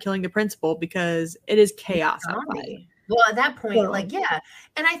on you for killing the principal? Because it is chaos outside. Well, at that point, like, yeah.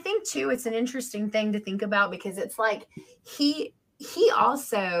 And I think too, it's an interesting thing to think about, because it's like he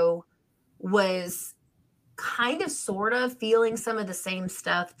also was kind of sort of feeling some of the same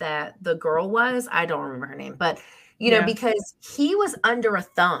stuff that the girl was. I don't remember her name, but you know, because he was under a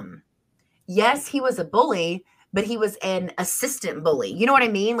thumb. Yes, he was a bully, but he was an assistant bully. You know what I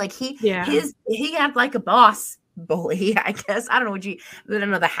mean? Like he had like a boss bully, I guess. I don't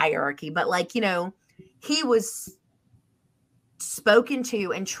know the hierarchy, but like, you know, he was spoken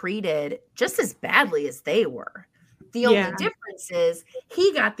to and treated just as badly as they were. The only difference is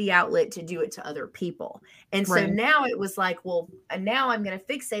he got the outlet to do it to other people. And so now it was like, well, now I'm going to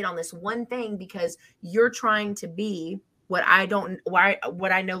fixate on this one thing because you're trying to be what I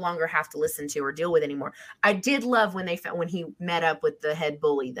no longer have to listen to or deal with anymore. I did love when he met up with the head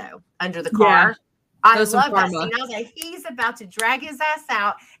bully though, under the car. Yeah. I love that scene. I was like, he's about to drag his ass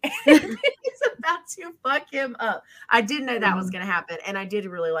out and he's about to fuck him up. I didn't know that was going to happen. And I did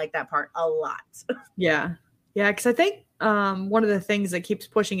really like that part a lot. Yeah. Yeah. Cause I think one of the things that keeps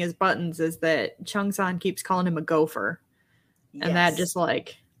pushing his buttons is that Chung-san keeps calling him a gopher. Yes. And that just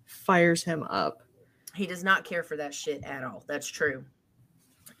like fires him up. He does not care for that shit at all. That's true.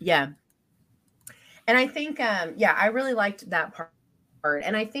 Yeah. And I think, I really liked that part.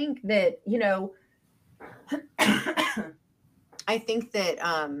 And I think that, you know, I think that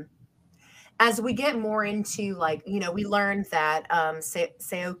as we get more into, like, you know, we learned that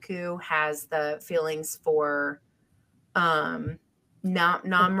Seoku has the feelings for Namra,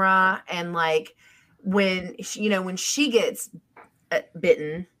 and like when she gets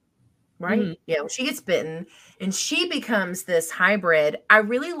bitten, right? Mm-hmm. Yeah, when she gets bitten and she becomes this hybrid, I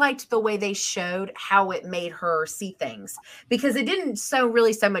really liked the way they showed how it made her see things, because it didn't so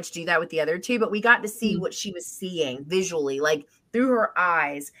much do that with the other two, but we got to see what she was seeing visually, like through her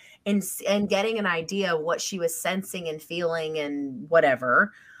eyes, and getting an idea of what she was sensing and feeling and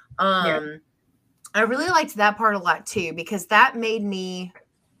whatever. I really liked that part a lot too, because that made me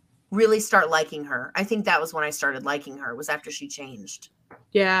really start liking her. I think that was when I started liking her, was after she changed.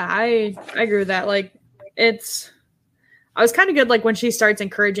 Yeah, I agree with that. Like, I was kind of good, like, when she starts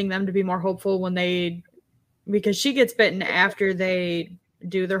encouraging them to be more hopeful because she gets bitten after they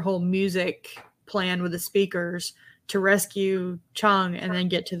do their whole music plan with the speakers to rescue Chung and then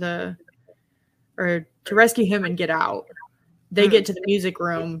to rescue him and get out. They get to the music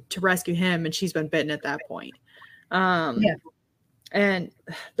room to rescue him, and she's been bitten at that point. And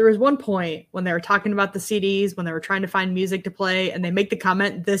there was one point when they were talking about the CDs, when they were trying to find music to play, and they make the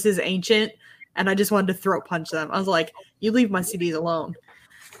comment, "This is ancient." And I just wanted to throat punch them. I was like, you leave my CDs alone.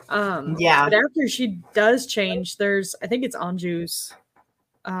 But after she does change, I think it's Anju's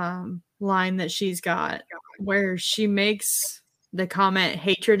line that she's got where she makes the comment,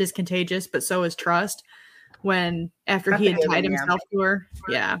 "Hatred is contagious, but so is trust," after he had tied himself to her.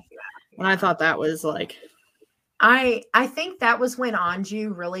 Yeah. And I thought that was like, I think that was when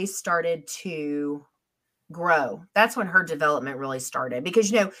Anju really started to grow. That's when her development really started,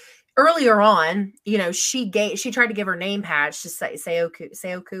 because, you know, earlier on, you know, she tried to give her name patch to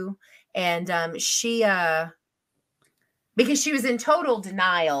Seoku, and she because she was in total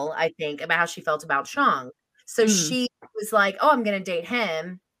denial, I think, about how she felt about Chung. So she was like, "Oh, I'm going to date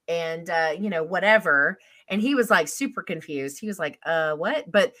him," and you know, whatever. And he was like super confused. He was like, what?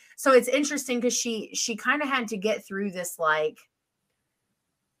 But so it's interesting because she kind of had to get through this like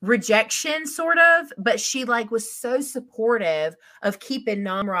rejection sort of, but she like was so supportive of keeping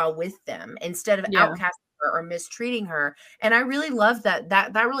Namra with them instead of outcasting her or mistreating her. And I really love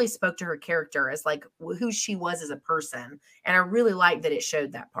that really spoke to her character as like who she was as a person. And I really liked that it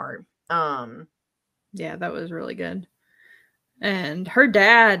showed that part. Yeah, that was really good. And her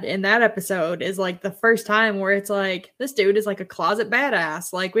dad in that episode is like the first time where it's like, this dude is like a closet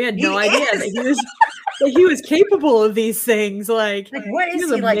badass. Like, we had no idea that he was capable of these things. Like what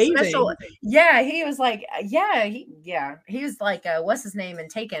is he like special? Yeah, he was like, he was like, what's his name in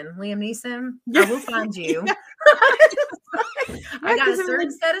Taken? Liam Neeson. I will find you. I got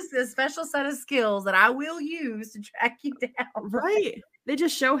a special set of skills that I will use to track you down. Right. They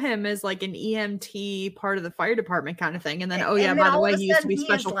just show him as like an EMT part of the fire department kind of thing. And then, by the way, he used to be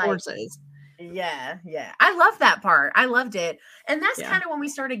special forces. Yeah. I love that part. I loved it. And that's kind of when we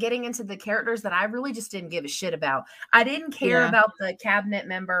started getting into the characters that I really just didn't give a shit about. I didn't care about the cabinet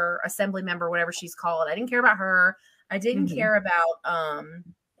member, assembly member, whatever she's called. I didn't care about her. I didn't care about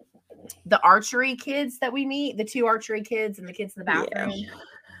the archery kids that we meet, the 2 archery kids and the kids in the bathroom. Yeah.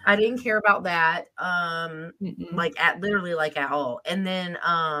 I didn't care about that. Like at all. And then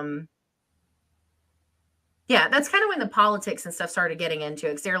that's kind of when the politics and stuff started getting into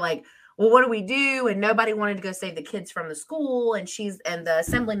it. Cause they're like, well, what do we do? And nobody wanted to go save the kids from the school. And the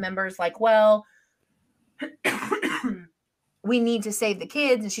assembly members like, well, we need to save the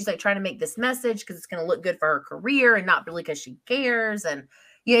kids. And she's like trying to make this message because it's going to look good for her career and not really because she cares. And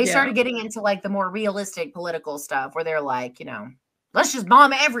you started getting into like the more realistic political stuff where they're like, let's just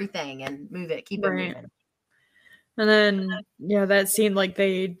bomb everything and move it, keep it moving. And then, that scene, like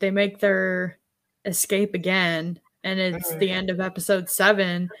they make their escape again. And it's the end of episode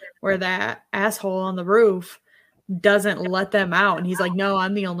 7 where that asshole on the roof doesn't let them out. And he's like, no,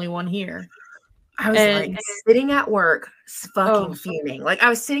 I'm the only one here. I was like sitting at work, fucking fuming. Like I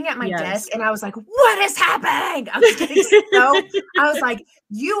was sitting at my desk and I was like, what is happening? I was getting I was like,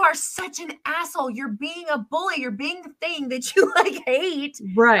 you are such an asshole. You're being a bully. You're being the thing that you like hate.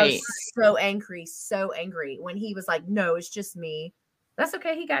 Right. I was so angry when he was like, no, it's just me. That's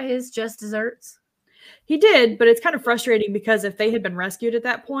okay. He got his just desserts. He did, but it's kind of frustrating because if they had been rescued at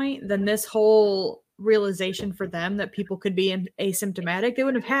that point, then this whole realization for them that people could be asymptomatic, they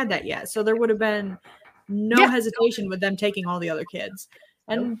wouldn't have had that yet. So there would have been no hesitation with them taking all the other kids.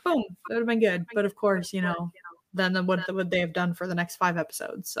 And boom, that would have been good. But of course, then what would they have done for the next 5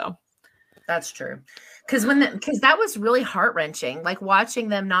 episodes? So that's true. Because that was really heart-wrenching. Like watching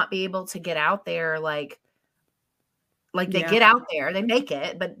them not be able to get out there, like they get out there, they make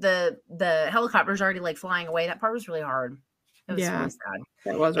it, but the helicopter's already like flying away. That part was really hard. It was really sad.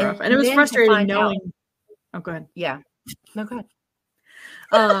 That was rough. And it was frustrating knowing. Oh, go ahead. Yeah. No, go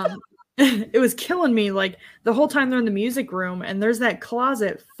ahead. It was killing me. Like the whole time they're in the music room and there's that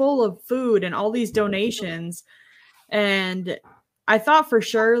closet full of food and all these donations. And I thought for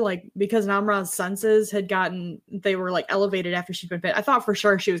sure, like, because Namra's senses they were like elevated after she'd been bit. I thought for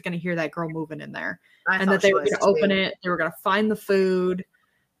sure she was going to hear that girl moving in there and that they were going to open it. They were going to find the food.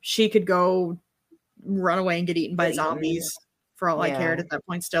 She could go run away and get eaten by zombies for all I cared at that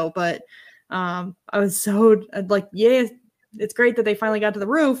point still. But I was so like, it's great that they finally got to the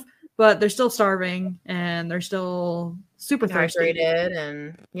roof, but they're still starving and they're still super thirsty.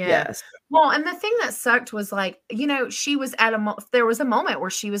 And well, and the thing that sucked was like, she was there was a moment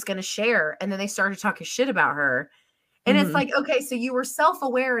where she was going to share and then they started talking shit about her. And it's like, okay, so you were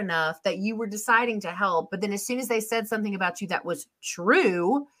self-aware enough that you were deciding to help. But then as soon as they said something about you that was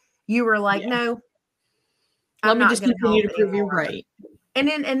true, you were like, no, let me just continue to prove you right. And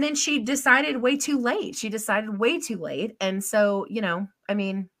then she decided way too late. And so, I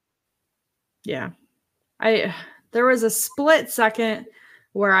mean. Yeah. There was a split second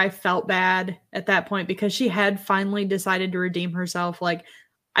where I felt bad at that point because she had finally decided to redeem herself. Like,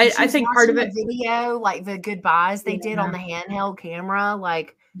 I think part of it. Video, like the goodbyes they did on the handheld camera.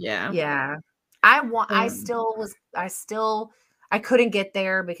 Like, I couldn't get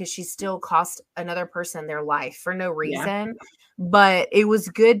there because she still cost another person their life for no reason. Yeah. But it was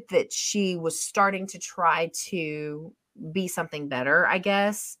good that she was starting to try to be something better, I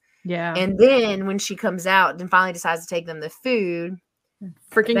guess. Yeah. And then when she comes out and finally decides to take them the food,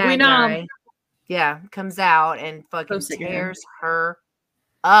 freaking Queen guy, comes out and fucking tears her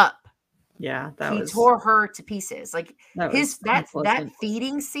up. Yeah, he tore her to pieces. Like that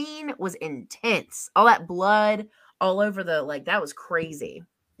feeding scene was intense. All that blood all over that was crazy.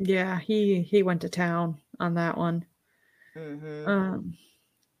 Yeah, he went to town on that one. Mm-hmm.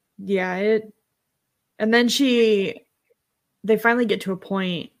 And then they finally get to a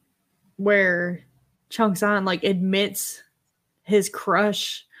point where Chung-san like admits his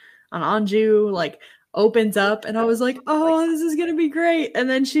crush on Anju, like opens up, and I was like, oh, this is gonna be great. And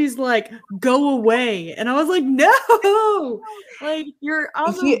then she's like, go away, and I was like, no, like you're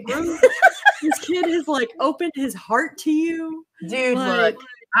on the roof. This kid has like opened his heart to you, dude. Look,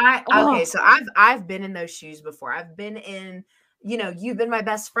 so I've been in those shoes before. I've been in you know, you've been my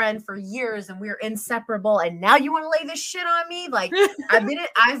best friend for years and we're inseparable. And now you want to lay this shit on me? Like I've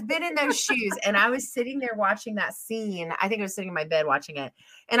been in those shoes, and I was sitting there watching that scene. I think I was sitting in my bed watching it.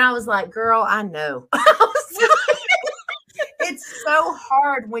 And I was like, girl, I know. It's so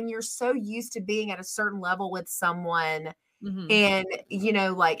hard when you're so used to being at a certain level with someone. And, you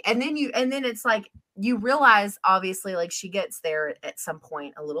know, like, and then it's like, you realize, obviously, like, she gets there at some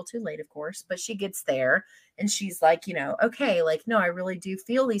point, a little too late, of course, but she gets there and she's like, you know, okay, like, no, I really do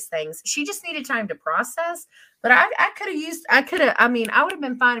feel these things. She just needed time to process. But I would have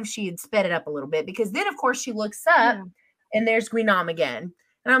been fine if she had sped it up a little bit, because then, of course, she looks up and there's Guinan again.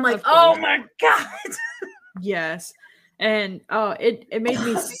 And I'm like, oh my God. Yes. And it made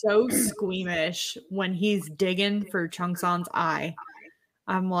me so squeamish when he's digging for Chung-san's eye.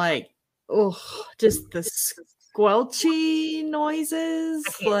 I'm like, oh, just the squelchy noises.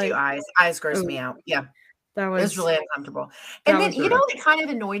 I can't do eyes. Eyes gross me out. Yeah. It was really uncomfortable. And then, you know what kind of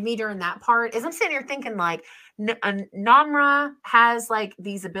annoyed me during that part is I'm sitting here thinking, like, Namra has, like,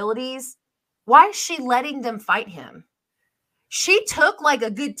 these abilities. Why is she letting them fight him? She took like a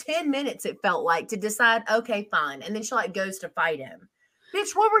good 10 minutes, it felt like, to decide, okay, fine. And then she like goes to fight him.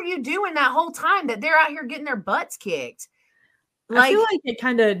 Bitch, what were you doing that whole time that they're out here getting their butts kicked? Like, I feel like it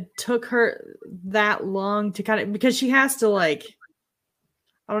kind of took her that long to kind of, because she has to, like,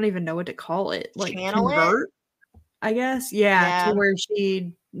 I don't even know what to call it. Like, convert, I guess. Yeah, to where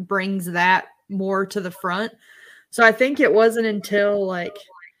she brings that more to the front. So I think it wasn't until, like,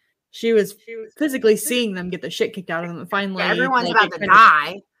 she was physically seeing them get the shit kicked out of them, and finally everyone's about to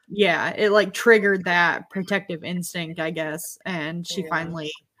die. It like triggered that protective instinct, I guess, and she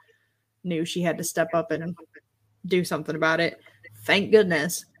finally knew she had to step up and do something about it. Thank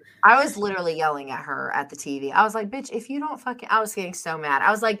goodness. I was literally yelling at her at the TV. I was like, bitch, if you don't fucking, I was getting so mad. I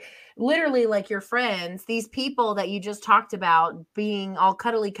was like, literally, like, your friends, these people that you just talked about being all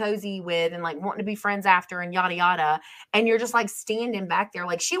cuddly cozy with and like wanting to be friends after and yada yada. And you're just like standing back there.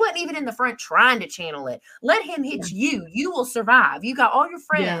 Like, she wasn't even in the front trying to channel it. Let him hit you. You will survive. You got all your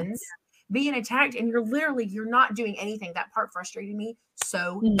friends being attacked and you're not doing anything. That part frustrated me.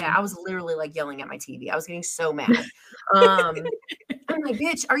 So I was literally like yelling at my TV. I was getting so mad. I'm like,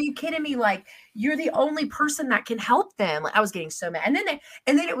 bitch, are you kidding me? Like, you're the only person that can help them. Like, I was getting so mad. And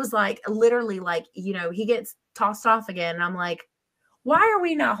then it was like, literally, like, you know, he gets tossed off again. And I'm like, why are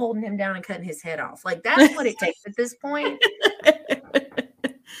we not holding him down and cutting his head off? Like, that's what it takes at this point.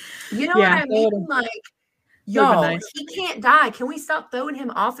 You know what I mean? Like, yo, he can't die. Can we stop throwing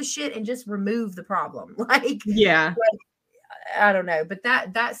him off of shit and just remove the problem? Like, I don't know. But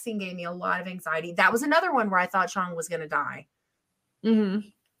that scene gave me a lot of anxiety. That was another one where I thought Chong was going to die.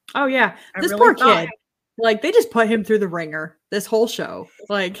 Oh yeah, this poor kid. Like, they just put him through the ringer this whole show.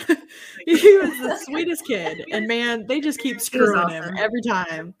 Like, he was the sweetest kid, and man, they just keep screwing him every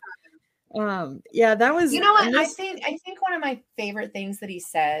time. That was. You know what? I think one of my favorite things that he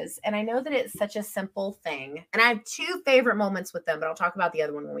says, and I know that it's such a simple thing, and I have two favorite moments with them, but I'll talk about the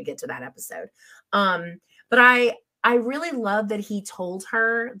other one when we get to that episode. But I really love that he told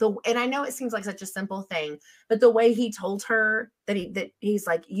her and I know it seems like such a simple thing, but the way he told her that he's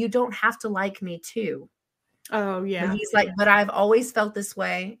like, you don't have to like me too. Oh yeah. And he's like, but I've always felt this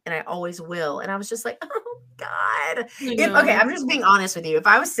way and I always will. And I was just like, oh God. Okay, I'm just being honest with you. If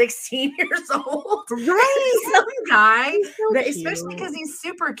I was 16 years old, some guy, especially because he's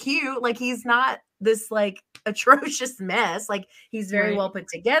super cute, like, he's not this like atrocious mess. Like, he's very well put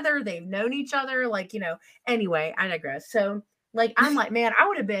together. They've known each other. Like, you know, anyway, I digress. So, like, I'm like, man, I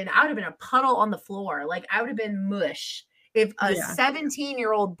would have been a puddle on the floor. Like, I would have been mush if a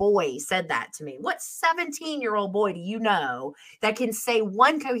 17-year-old boy said that to me. What 17-year-old boy do you know that can say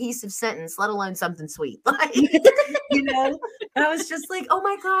one cohesive sentence, let alone something sweet? Like, you know, I was just like, oh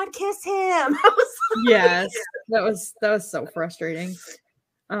my God, kiss him. Yes, that was so frustrating.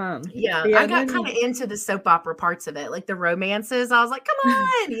 I got kind of into the soap opera parts of it, like the romances. I was like, come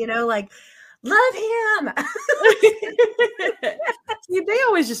on, you know, like, love him. See, they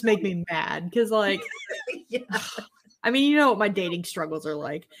always just make me mad because, like, I mean, you know what my dating struggles are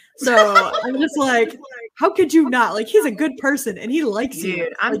like. So I'm just like, how could you not? Like, he's a good person and he likes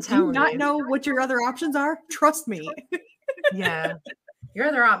you. I'm like, telling you. Do you not know what your other options are? Trust me. Yeah. Your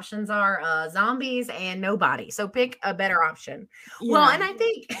other options are zombies and nobody. So pick a better option. Yeah. Well, and I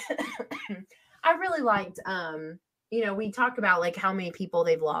think I really liked, you know, we talk about like how many people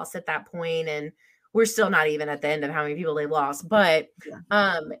they've lost at that point, and we're still not even at the end of how many people they've lost. But,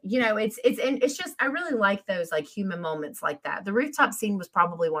 you know, it's just, I really like those like human moments like that. The rooftop scene was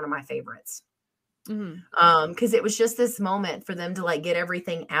probably one of my favorites. Because it was just this moment for them to like get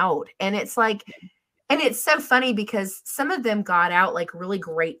everything out. And it's like, And it's so funny because some of them got out like really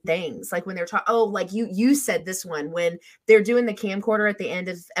great things. Like when they're talking, oh, like you said this one when they're doing the camcorder at the end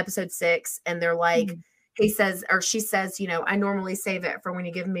of episode 6, and they're like, he says or she says, I normally save it for when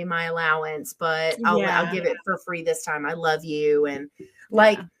you give me my allowance, but I'll give it for free this time. I love you. And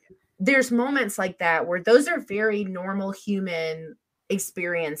like there's moments like that where those are very normal human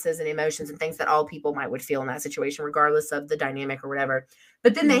experiences and emotions and things that all people would feel in that situation, regardless of the dynamic or whatever.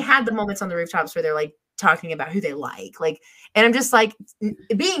 But then they had the moments on the rooftops where they're like talking about who they like, and I'm just like,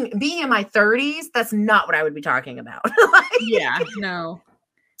 being in my 30s, that's not what I would be talking about. No.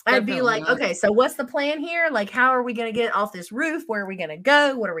 I'd be like, okay, so what's the plan here? Like, how are we going to get off this roof? Where are we going to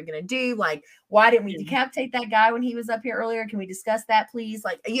go? What are we going to do? Like, why didn't we decapitate that guy when he was up here earlier? Can we discuss that, please?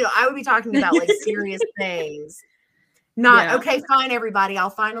 Like, I would be talking about like serious things. Not okay, fine, everybody. I'll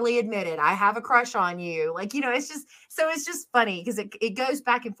finally admit it. I have a crush on you. Like, it's just funny because it goes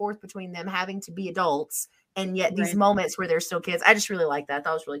back and forth between them having to be adults and yet these moments where they're still kids. I just really like that.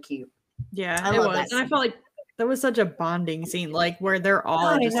 That was really cute. Yeah, it was. And I felt like that was such a bonding scene, like where they're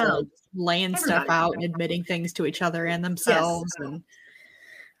all just like laying stuff out and admitting things to each other and themselves. And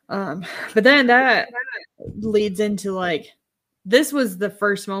but then that leads into like, this was the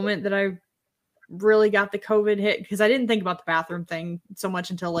first moment that I really got the COVID hit, because I didn't think about the bathroom thing so much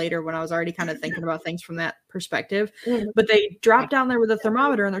until later when I was already kind of thinking about things from that perspective. But they dropped down there with a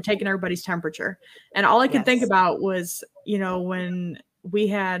thermometer and they're taking everybody's temperature. And all I could think about was, when we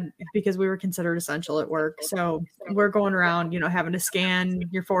had, because we were considered essential at work. So we're going around, having to scan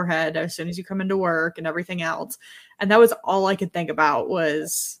your forehead as soon as you come into work and everything else. And that was all I could think about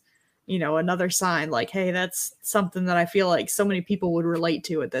was, another sign like, hey, that's something that I feel like so many people would relate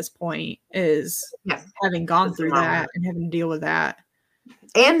to at this point, is having gone through that and having to deal with that.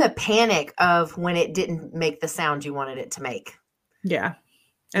 And the panic of when it didn't make the sound you wanted it to make. Yeah.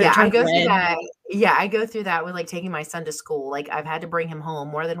 And I go through that. Yeah, I go through that with like taking my son to school. Like I've had to bring him home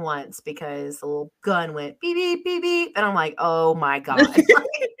more than once because the little gun went beep, beep, beep, beep. And I'm like, oh my God.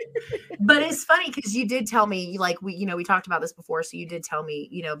 But it's funny because you did tell me, like, we talked about this before. So you did tell me,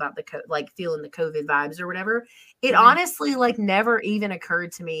 about the like feeling the COVID vibes or whatever. It honestly like never even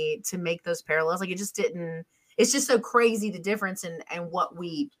occurred to me to make those parallels. Like it just didn't. It's just so crazy the difference and what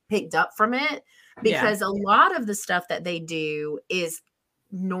we picked up from it, because a lot of the stuff that they do is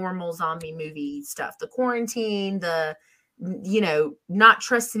normal zombie movie stuff. The quarantine, the not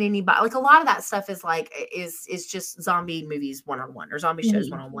trusting anybody. Like a lot of that stuff is like is just zombie movies 101 or zombie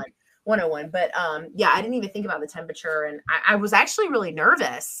shows 101. But I didn't even think about the temperature, and I was actually really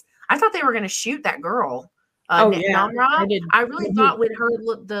nervous. I thought they were going to shoot that girl. Namra. I really thought when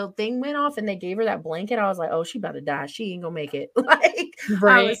the thing went off and they gave her that blanket, I was like, oh, she about to die. She ain't gonna make it. Like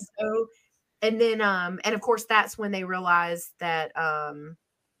I was so. And then and of course that's when they realized that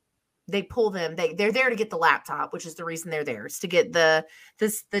they pull them. They're there to get the laptop, which is the reason they're there. It's to get the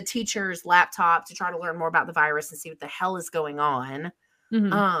teacher's laptop to try to learn more about the virus and see what the hell is going on.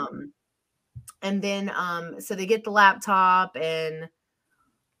 And then so they get the laptop, and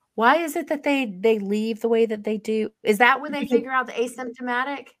why is it that they leave the way that they do? Is that when they figure out the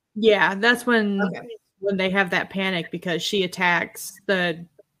asymptomatic? Yeah, that's when they have that panic, because she attacks the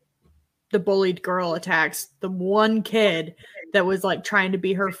bullied girl, attacks the one kid that was like trying to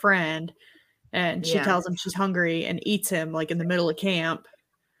be her friend, and she tells him she's hungry and eats him like in the middle of camp.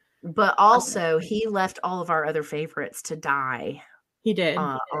 But also he left all of our other favorites to die. He did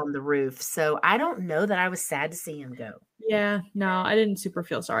on the roof. So I don't know that I was sad to see him go. Yeah, no, I didn't super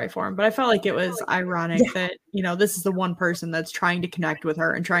feel sorry for him, but I felt like it was ironic that, this is the one person that's trying to connect with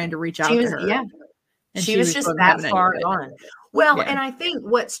her and trying to reach out to her. Yeah. And she was just that far gone. Well, and I think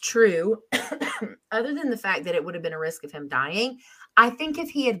what's true, other than the fact that it would have been a risk of him dying, I think if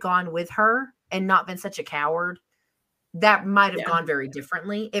he had gone with her and not been such a coward, that might have gone very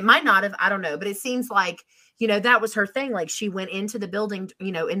differently. It might not have, I don't know, but it seems like, that was her thing. Like she went into the building,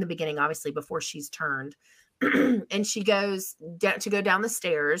 in the beginning, obviously before she's turned, and she goes to go down the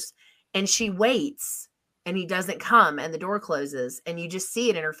stairs, and she waits, and he doesn't come, and the door closes, and you just see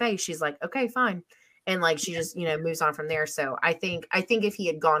it in her face. She's like, okay, fine. And like, she just, moves on from there. So I think if he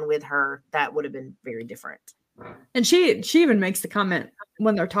had gone with her, that would have been very different. And she even makes the comment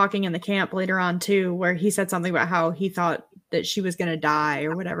when they're talking in the camp later on too, where he said something about how he thought that she was going to die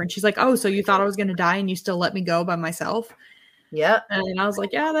or whatever. And she's like, oh, so you thought I was going to die and you still let me go by myself? Yeah. And I was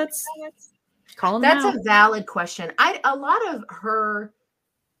like, yeah, that's calling That's out. A valid question. A lot of her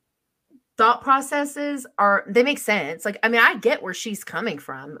thought processes they make sense. Like, I mean, I get where she's coming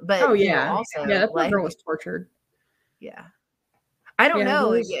from, but also that poor girl was tortured. Yeah. I don't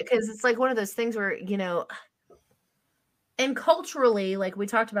know, because it's like one of those things where, and culturally, like we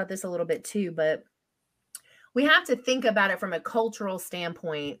talked about this a little bit too, but we have to think about it from a cultural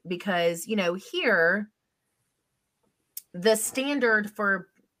standpoint, because, you know, here the standard for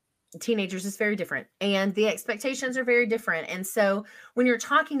teenagers is very different and the expectations are very different. And so when you're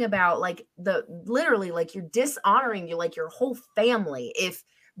talking about like literally like you're dishonoring your whole family if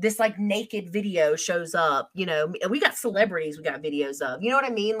this like naked video shows up, you know, we got celebrities we got videos of, you know what I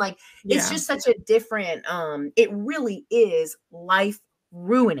mean? Like it's just such a different, it really is life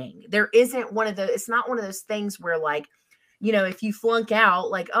ruining. There isn't one of those, it's not one of those things where like, you know, if you flunk out,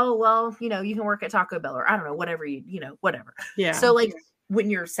 like, oh, well, you know, you can work at Taco Bell or I don't know, whatever you know, whatever. Yeah. So like when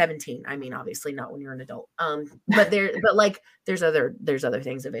you're 17, I mean, obviously not when you're an adult. But like there's other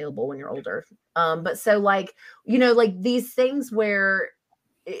things available when you're older. But so like, you know, like these things where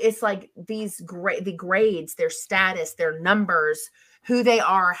it's like the grades, their status, their numbers, who they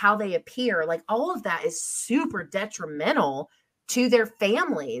are, how they appear, like all of that is super detrimental to their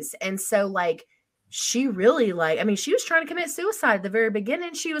families. And so like, she really like, I mean, she was trying to commit suicide at the very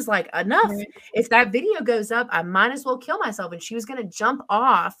beginning. She was like, enough. Right. If that video goes up, I might as well kill myself. And she was going to jump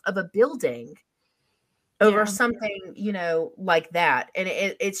off of a building over something, you know, like that. And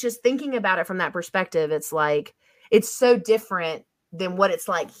it's just thinking about it from that perspective. It's like, it's so different than what it's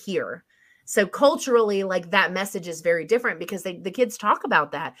like here. So culturally, like that message is very different because the kids talk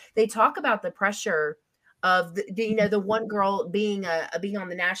about that. They talk about the pressure of you know, the one girl being on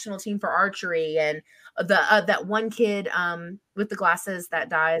the national team for archery, and that one kid with the glasses that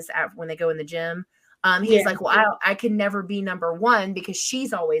dies when they go in the gym. He's like, well, I can never be number one because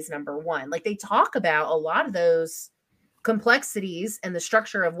she's always number one. Like they talk about a lot of those complexities and the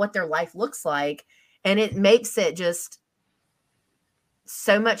structure of what their life looks like, and it makes it just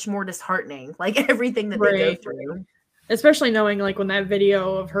so much more disheartening, like everything that they go through. Especially knowing like when that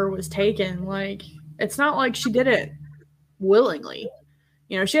video of her was taken, like it's not like she did it willingly.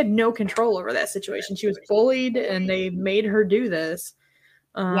 You know, she had no control over that situation. She was bullied and they made her do this.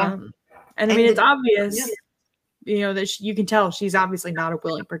 And I mean, it's obvious, you know, that you can tell she's obviously not a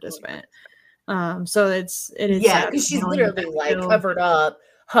willing participant. So it is. Yeah, because she's literally like covered up,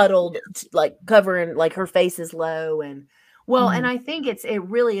 huddled, like covering, like her face is low. And well, and I think it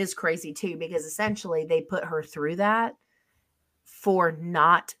really is crazy too, because essentially they put her through that for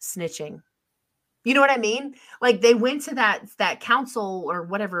not snitching. You know what I mean? Like they went to that council or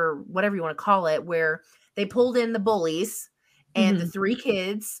whatever you want to call it, where they pulled in the bullies and the three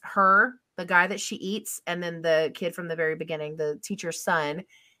kids, her, the guy that she eats, and then the kid from the very beginning, the teacher's son.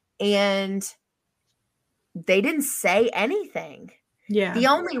 And they didn't say anything. Yeah. The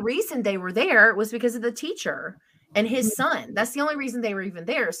only reason they were there was because of the teacher and his son. That's the only reason they were even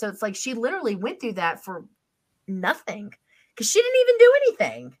there. So it's like she literally went through that for nothing because she didn't even do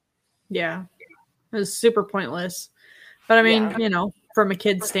anything. Yeah. It was super pointless. But I mean, you know, from a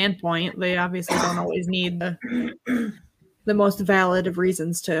kid's standpoint, they obviously don't always need the most valid of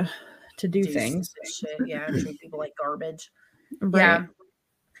reasons to do things. Shit. Yeah, treat people like garbage. Right. Yeah.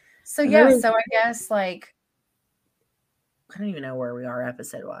 So so I guess like I don't even know where we are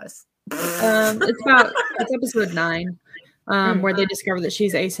episode wise. It's episode 9, where they discover that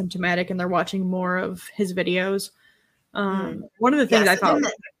she's asymptomatic and they're watching more of his videos. One of the things I thought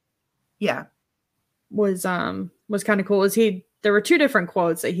was kind of cool is there were 2 different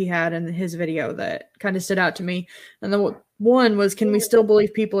quotes that he had in his video that kind of stood out to me. And the one was, "Can we still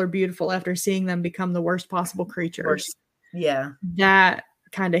believe people are beautiful after seeing them become the worst possible creatures?" Yeah. That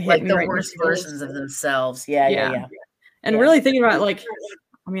kind of hit like me the right worst versions of themselves. Yeah. And really thinking about, like,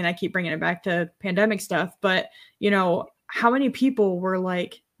 I mean, I keep bringing it back to pandemic stuff, but you know, how many people were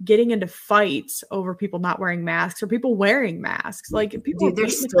like getting into fights over people not wearing masks or people wearing masks? Like people, they're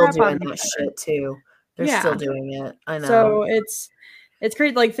still doing that shit too. They're still doing it. I know. So it's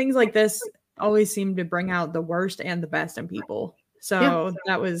great. Like things like this always seem to bring out the worst and the best in people. So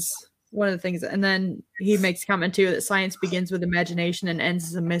that was one of the things. And then he makes a comment too that science begins with imagination and ends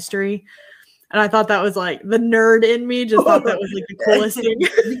as a mystery. And I thought that was like the nerd in me just thought that was like the coolest thing.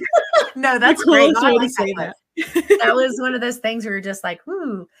 No, that's great. I like to say that. That was one of those things where you're just like,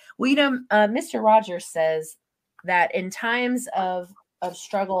 "Ooh." Well, you know, Mr. Rogers says that in times of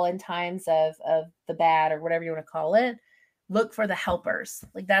struggle, in times of the bad or whatever you want to call it, look for the helpers.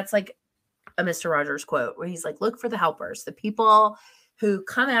 Like that's like a Mr. Rogers quote where he's like, look for the helpers, the people who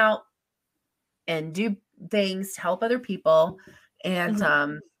come out and do things to help other people. And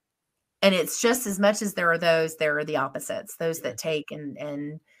and it's just as much as there are the opposites, those that take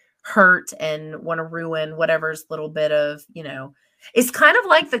and hurt and want to ruin whatever's little bit of, you know, it's kind of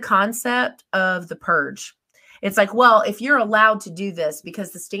like the concept of the purge. It's like, well, if you're allowed to do this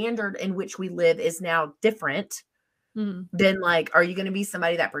because the standard in which we live is now different, then like, are you going to be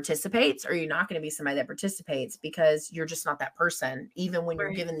somebody that participates, or are you not going to be somebody that participates because you're just not that person, even when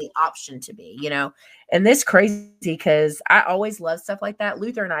you're given the option to be, you know? And this crazy, because I always love stuff like that.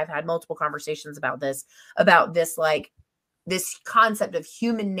 Luther and I have had multiple conversations about this, like this concept of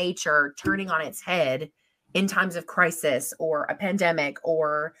human nature turning on its head in times of crisis or a pandemic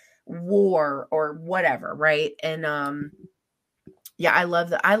or war or whatever. Right. And, yeah, I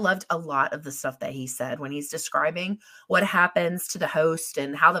loved a lot of the stuff that he said when he's describing what happens to the host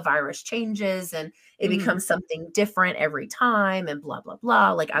and how the virus changes and it becomes something different every time and blah, blah,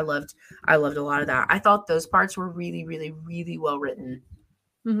 blah. Like I loved a lot of that. I thought those parts were really, really, really well written.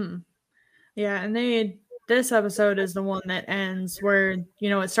 Yeah. And this episode is the one that ends where, you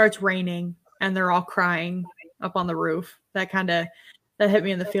know, it starts raining and they're all crying up on the roof. That hit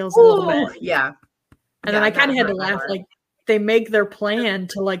me in the feels a little bit. Yeah. And then I kind of had to laugh, like, they make their plan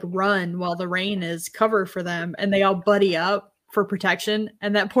to like run while the rain is cover for them, and they all buddy up for protection.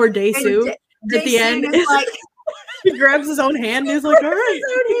 And that poor Daesu at the end is like, he grabs his own hand and he's like, all right.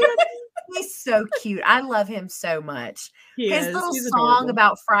 He's so cute. I love him so much. His little He's song adorable.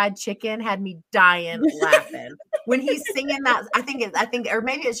 about fried chicken had me dying laughing when he's singing that. I think, or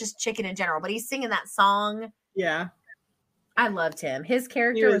maybe it's just chicken in general, but he's singing that song. Yeah. I loved him. His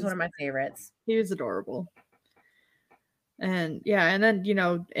character was one of my favorites. He was adorable. And yeah, and then, you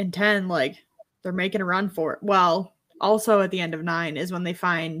know, in 10, like, they're making a run for it. Well, also at the end of 9 is when they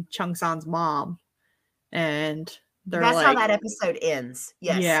find Chung-san's mom. And that's how that episode ends.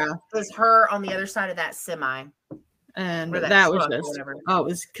 Yes. Yeah. It was her on the other side of that semi. And that was just, it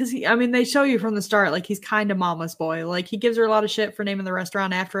was because they show you from the start, like, he's kind of mama's boy. Like, he gives her a lot of shit for naming the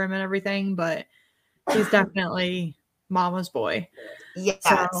restaurant after him and everything, but he's definitely mama's boy.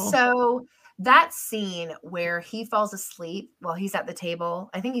 Yeah. So that scene where he falls asleep while he's at the table,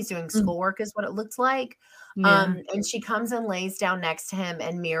 I think he's doing schoolwork is what it looked like. Yeah. And she comes and lays down next to him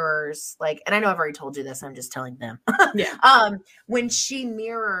and mirrors, like, and I know I've already told you this, I'm just telling them. Yeah. When she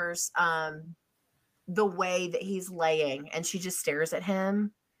mirrors the way that he's laying and she just stares at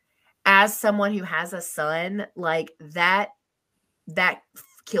him, as someone who has a son, like that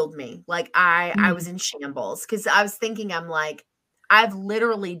killed me. Like I was in shambles because I was thinking, I'm like, I've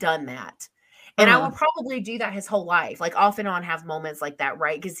literally done that. And I will probably do that his whole life, like off and on have moments like that,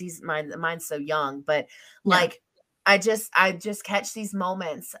 right? Because mine's so young. But like I just catch these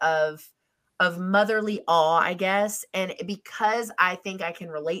moments of motherly awe, I guess. And because I think I can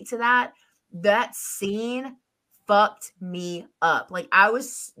relate to that scene fucked me up. Like I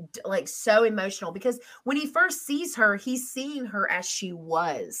was like so emotional because when he first sees her, he's seeing her as she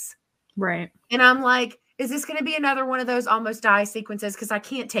was. Right. And I'm like, is this going to be another one of those almost die sequences? Because I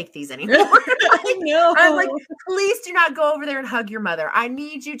can't take these anymore. I know. I'm like, please do not go over there and hug your mother. I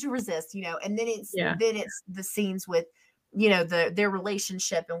need you to resist, you know. And then it's the scenes with, you know, their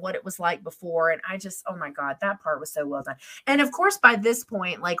relationship and what it was like before. And I just, oh my God, that part was so well done. And of course, by this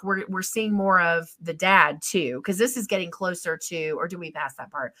point, like we're seeing more of the dad too, because this is getting closer to, or do we pass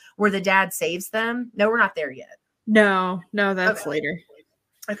that part where the dad saves them? No, we're not there yet. No, that's later.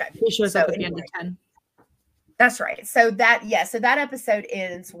 Okay. He shows up at the end of 10. That's right. So that episode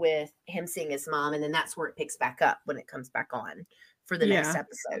ends with him seeing his mom, and then that's where it picks back up when it comes back on for the next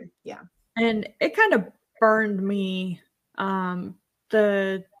episode. Yeah. And it kind of burned me.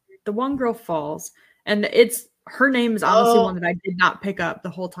 The one girl falls, and her name is honestly one that I did not pick up the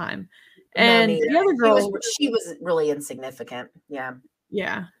whole time. And the other girl, she was really insignificant. Yeah.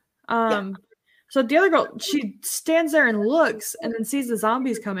 Yeah. So the other girl, she stands there and looks and then sees the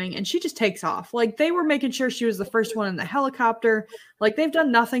zombies coming and she just takes off. Like they were making sure she was the first one in the helicopter. Like they've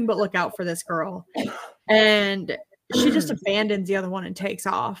done nothing but look out for this girl. And she just abandons the other one and takes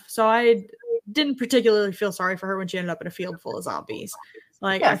off. So I didn't particularly feel sorry for her when she ended up in a field full of zombies.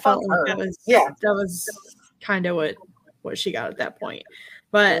 Like I felt like that was kind of what she got at that point.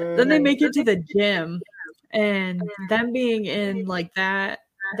 But then they make it to the gym and them being in like that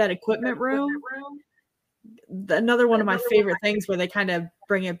equipment room, another one of my favorite things where they kind of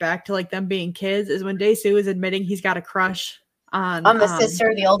bring it back to like them being kids is when Dae-soo is admitting he's got a crush on the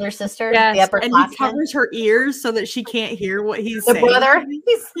sister, the older sister, yes, the upper and classman. He covers her ears so that she can't hear what he's the saying. Brother.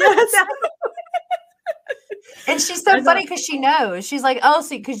 Yes. And she's so funny because she knows. She's like, oh,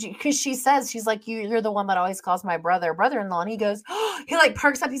 see, because she says, she's like, you're the one that always calls my brother-in-law. And he goes, oh, he like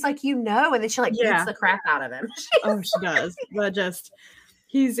perks up. He's like, you know, and then she like beats the crap out of him. She does. But just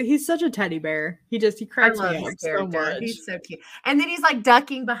he's such a teddy bear. He cracks me up so much. He's so cute. And then he's like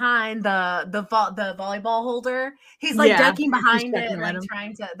ducking behind the volleyball holder. He's like ducking behind it, like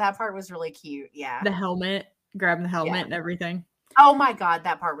trying to. That part was really cute. Yeah. The helmet, grabbing the helmet and everything. Oh my God,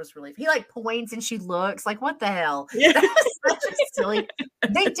 that part was really, he like points and she looks like, what the hell? Yeah. That was such a silly.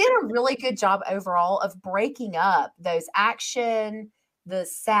 They did a really good job overall of breaking up those action, the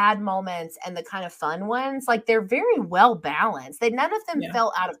sad moments, and the kind of fun ones. Like they're very well balanced. None of them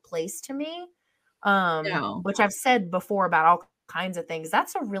felt out of place to me. No. Which I've said before about all kinds of things.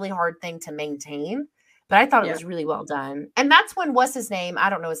 That's a really hard thing to maintain. But I thought it was really well done. And that's when, what's his name? I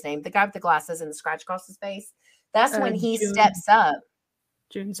don't know his name. The guy with the glasses and the scratch across his face. That's when he steps up.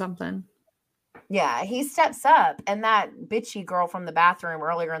 June something. Yeah, he steps up. And that bitchy girl from the bathroom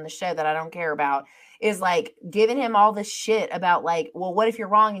earlier in the show that I don't care about is like giving him all this shit about like, well, what if you're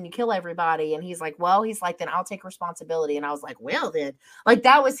wrong and you kill everybody? And he's like, then I'll take responsibility. And I was like, well, then, like,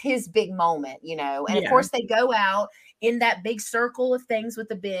 that was his big moment, you know? And of course they go out in that big circle of things with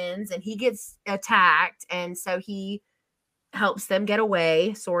the bins and he gets attacked. And so he helps them get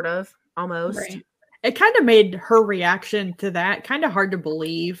away, sort of, almost. Right. It kind of made her reaction to that kind of hard to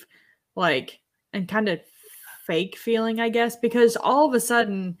believe, like, and kind of fake feeling, I guess, because all of a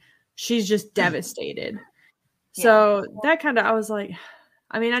sudden she's just devastated. Yeah. So that kind of, I was like,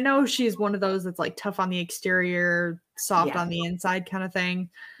 I mean, I know she's one of those that's like tough on the exterior, soft on the inside kind of thing.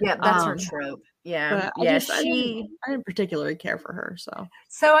 Yeah, that's her trope. Yeah. I didn't particularly care for her.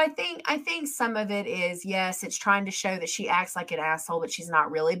 So I think some of it is, yes, it's trying to show that she acts like an asshole, but she's not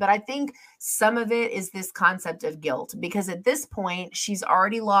really. But I think some of it is this concept of guilt, because at this point she's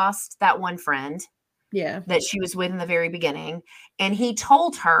already lost that one friend that she was with in the very beginning. And he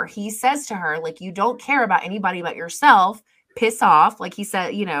says to her, like, you don't care about anybody but yourself, piss off. Like he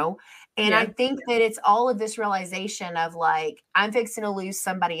said, you know. And I think that it's all of this realization of like, I'm fixing to lose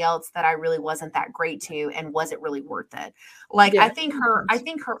somebody else that I really wasn't that great to, and was it really worth it? Like, I think her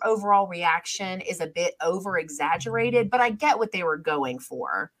overall reaction is a bit over exaggerated, but I get what they were going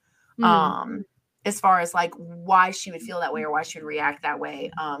for. As far as like why she would feel that way or why she would react that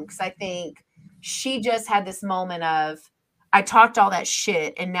way. Because I think she just had this moment of, I talked all that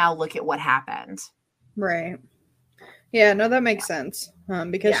shit and now look at what happened. Right. Yeah, no, that makes sense.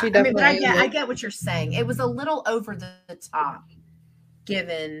 Because she definitely. I mean, but I get what you're saying. It was a little over the top,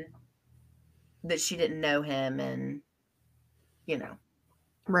 given that she didn't know him, and you know.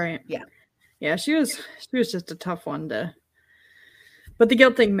 Right. Yeah. Yeah, she was just a tough one to. But the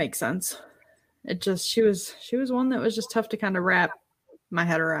guilt thing makes sense. It just she was one that was just tough to kind of wrap my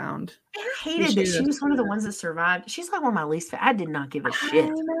head around. I hated that she was one of the ones that survived. She's like one of my least. I did not give a shit. I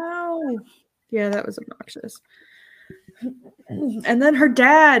know. Yeah, that was obnoxious. And then her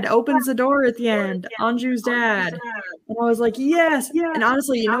dad opens the door at the end, Anju's dad. And I was like, yes. And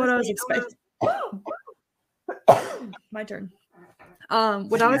honestly, you know what I was expecting? My turn.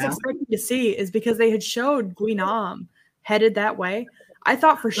 What I was expecting to see is, because they had showed Guinan headed that way, I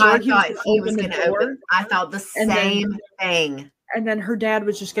thought for sure he was going to open. I thought the same thing. And then her dad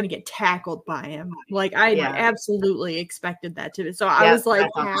was just going to get tackled by him. Like, I absolutely expected that too. So I was like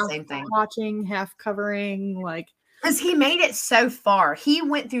half watching, half covering, like. Because he made it so far. He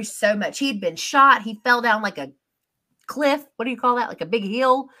went through so much. He'd been shot. He fell down like a cliff. What do you call that? Like a big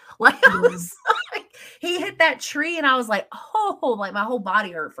hill. Like, I was like, he hit that tree, and I was like, oh, like my whole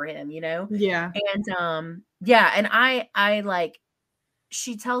body hurt for him, you know? Yeah. And and I like,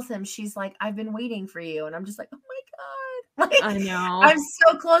 she tells him, she's like, I've been waiting for you. And I'm just like, oh my God. Like, I know. I'm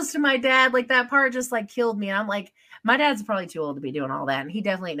so close to my dad. Like, that part just like killed me. And I'm like, my dad's probably too old to be doing all that. And he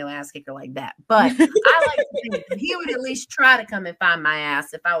definitely ain't no ass kicker like that. But I like to think that he would at least try to come and find my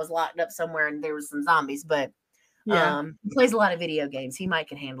ass if I was locked up somewhere and there was some zombies. But he plays a lot of video games. He might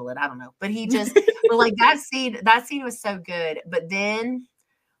can handle it. I don't know. But he just, but like that scene was so good. But then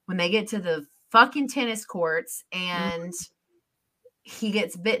when they get to the fucking tennis courts and he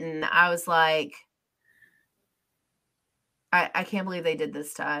gets bitten, I was like, I can't believe they did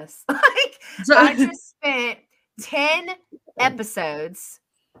this to us. Like, I just spent 10 episodes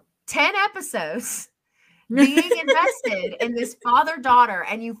being invested in this father-daughter,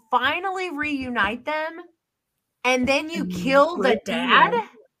 and you finally reunite them, and then you kill the dad?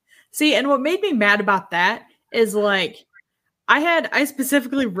 See, and what made me mad about that is, like, I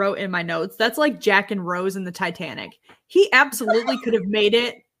specifically wrote in my notes, that's like Jack and Rose in the Titanic. He absolutely could have made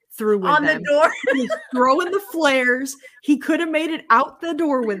it through with on them. The door. He was throwing the flares. He could have made it out the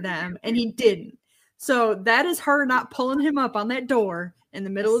door with them, and he didn't. So that is her not pulling him up on that door in the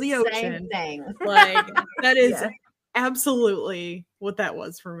middle of the ocean. Same thing. Like, that is absolutely what that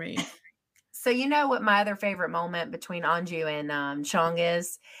was for me. So you know what my other favorite moment between Anju and Chong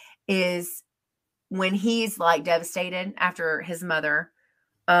is when he's like devastated after his mother.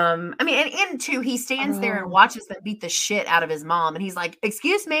 I mean, and two, he stands there and watches them beat the shit out of his mom, and he's like,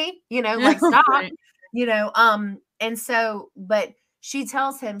 "Excuse me," you know, like, stop. Right. And so, but she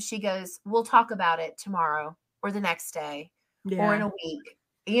tells him, she goes, we'll talk about it tomorrow or the next day or in a week,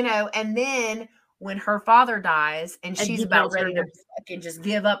 and then when her father dies and she's about ready to fucking just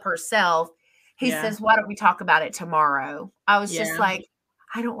give up herself, he says, why don't we talk about it tomorrow? I was just like,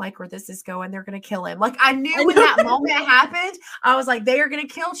 I don't like where this is going. They're going to kill him. Like, I knew when that moment happened, I was like, they are going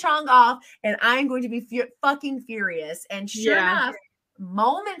to kill Chong off and I'm going to be fucking furious. And sure enough,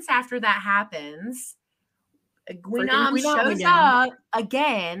 moments after that happens, Guinam shows up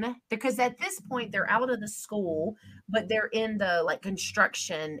again, because at this point they're out of the school, but they're in the like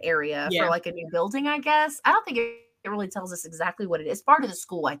construction area for like a new building, I guess. I don't think it really tells us exactly what it is. Part of the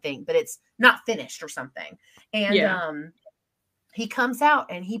school, I think, but it's not finished or something. And he comes out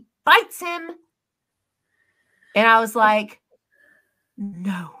and he bites him. And I was like,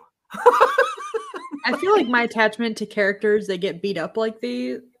 no. I feel like my attachment to characters that get beat up like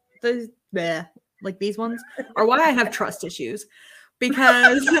like these ones are why I have trust issues,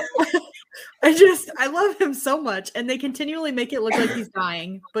 because I love him so much and they continually make it look like he's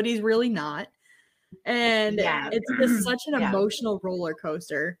dying, but he's really not. And it's just such an emotional roller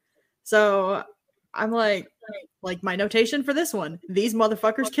coaster. So I'm like my notation for this one, these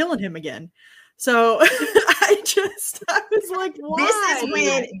motherfuckers killing him again. So I was like,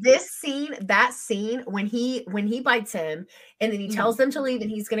 why? This is when that scene when he bites him and then he tells them to leave and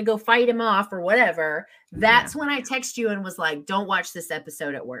he's going to go fight him off or whatever. That's when I text you and was like, don't watch this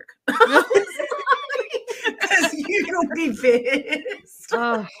episode at work. Because you'll be pissed.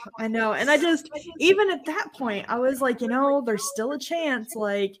 Oh, I know. And even at that point, I was like, there's still a chance,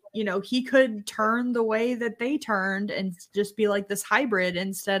 like, he could turn the way that they turned and just be like this hybrid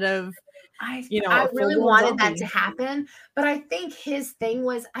instead of, I really wanted that to happen, but I think his thing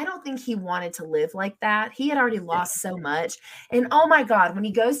was, I don't think he wanted to live like that. He had already lost so much. And oh my God, when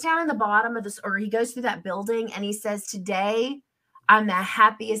he goes down in the bottom of this, or he goes through that building and he says, today, I'm the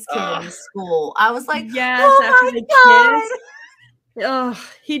happiest kid in the school. I was like, after the kiss. Oh,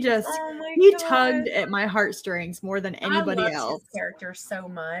 he tugged at my heartstrings more than anybody else. His character so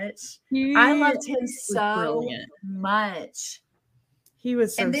much. I loved him so much. He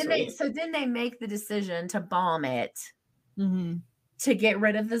was so sweet. Then they make the decision to bomb it to get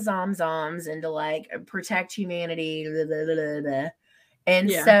rid of the zomzoms and to like protect humanity. Blah, blah, blah, blah.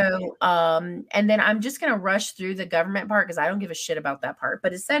 And so, and then I'm just going to rush through the government part because I don't give a shit about that part.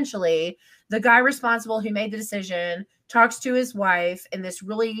 But essentially, the guy responsible who made the decision talks to his wife in this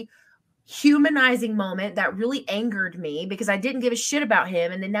really humanizing moment that really angered me because I didn't give a shit about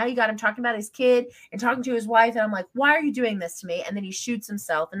him. And then now you got him talking about his kid and talking to his wife. And I'm like, why are you doing this to me? And then he shoots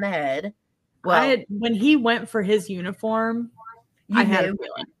himself in the head. Well, when he went for his uniform, I had a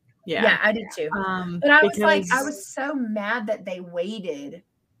feeling. Yeah, I did too. But I was like, I was so mad that they waited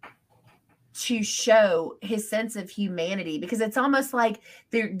to show his sense of humanity because it's almost like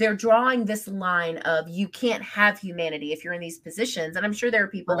they're drawing this line of you can't have humanity if you're in these positions. And I'm sure there are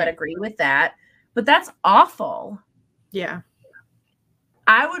people that agree with that, but that's awful. Yeah.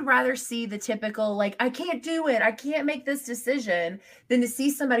 I would rather see the typical, like, I can't do it, I can't make this decision, than to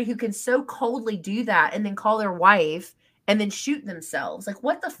see somebody who can so coldly do that and then call their wife and then shoot themselves. Like,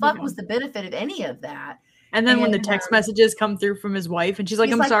 what the fuck was the benefit of any of that? And then when the text messages come through from his wife and she's like,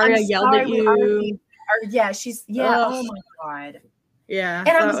 I'm sorry I yelled at you. Oh my God. Yeah. And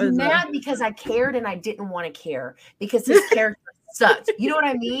I was mad because I cared and I didn't want to care because his character sucked. You know what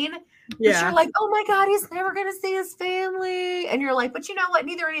I mean? Yeah. But you're like, oh my God, he's never going to see his family. And you're like, but you know what?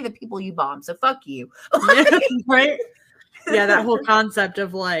 Neither any of the people you bombed. So fuck you. Right? Yeah. That whole concept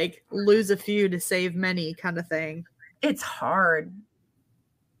of like lose a few to save many kind of thing. It's hard.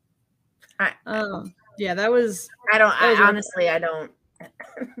 Yeah, that was. Honestly, I don't.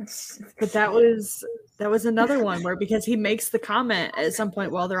 But that was another one where because he makes the comment at some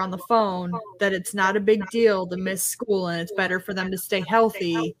point while they're on the phone that it's not a big deal to miss school and it's better for them to stay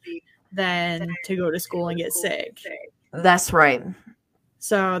healthy than to go to school and get sick. That's right.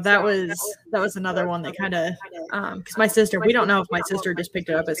 So that was another one that kind of because my sister, we don't know if my sister just picked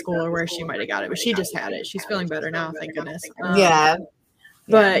it up at school or where she might have got it, but she just had it. She's feeling better now, thank goodness.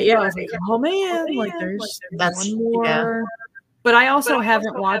 But yeah, I was like, oh man, like there's one more. Yeah. But I also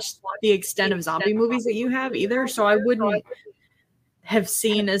haven't watched the extent of zombie movies that you have either, so I wouldn't have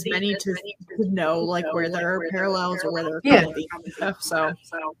seen as many to know like where there are parallels or where there are stuff. So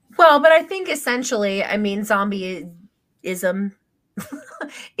well, but I think essentially, I mean, zombieism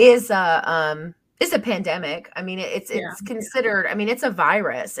is a pandemic. I mean, it's considered. I mean, it's a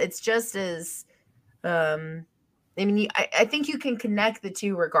virus. It's just as I mean, I think you can connect the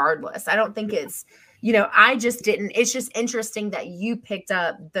two regardless. I don't think it's, I just didn't. It's just interesting that you picked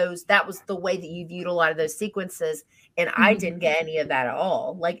up those. That was the way that you viewed a lot of those sequences. And I didn't get any of that at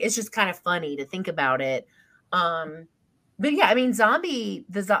all. Like, it's just kind of funny to think about it. But yeah, I mean,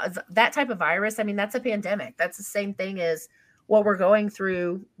 that type of virus, I mean, that's a pandemic. That's the same thing as what we're going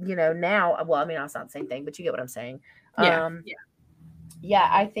through, now. Well, I mean, it's not the same thing, but you get what I'm saying. Yeah,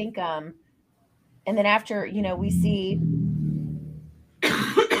 I think, and then after, we see,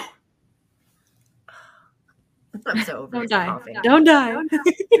 I'm so over Don't it. die. Coughing. Don't die.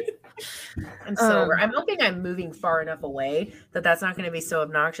 I'm so over. I'm hoping I'm moving far enough away that that's not going to be so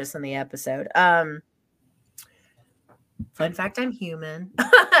obnoxious in the episode. Fun fact, I'm human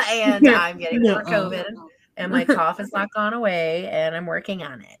and I'm getting over COVID and my cough has not gone away and I'm working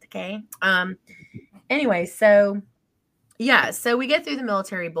on it. Okay. Anyway, so yeah, so we get through the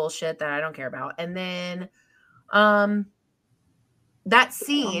military bullshit that I don't care about. And then that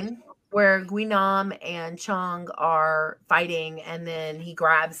scene where Guinam and Chong are fighting and then he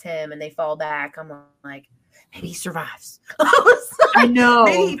grabs him and they fall back. I'm like, maybe he survives. I know.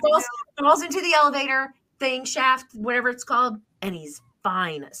 Maybe he falls into the elevator thing, shaft, whatever it's called, and he's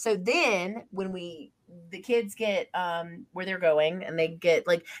fine. So then when the kids get where they're going and they get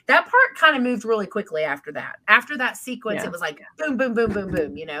like that part kind of moved really quickly after that sequence. It was like boom, boom, boom, boom,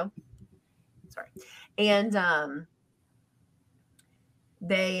 boom, sorry. And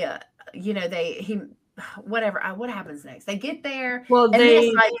what happens next? They get there. Well,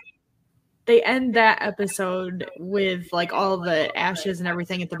 they end that episode with like all the ashes and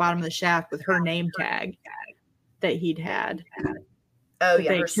everything at the bottom of the shaft with her name tag that he'd had. Oh yeah,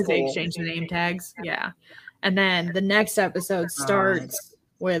 they exchanged the name tags. Yeah, and then the next episode starts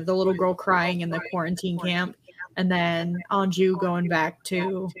with the little girl crying in the quarantine camp, and then Anju going back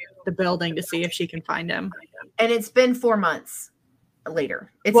to the building to see if she can find him. And it's been 4 months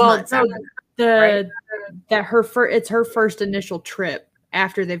later. It's months after, right? It's her first initial trip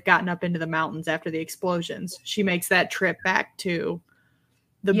after they've gotten up into the mountains after the explosions. She makes that trip back to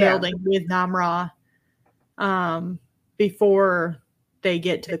the building with Namra before they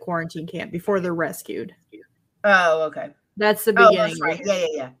get to the quarantine camp, before they're rescued. Oh, okay. That's the beginning. That's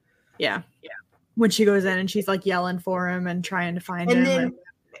right. Yeah. When she goes in and she's like yelling for him and trying to find him.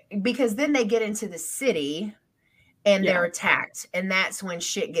 Because then they get into the city and they're attacked. And that's when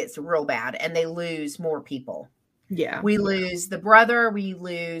shit gets real bad and they lose more people. Yeah. We lose the brother. We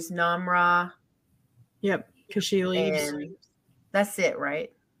lose Namra. Yep. Because she leaves. And that's it,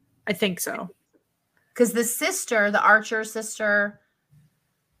 right? I think so. Because the sister, the Archer sister,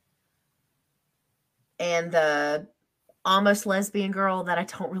 and the almost lesbian girl that I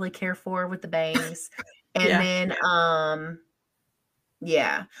don't really care for with the bangs. And then, well,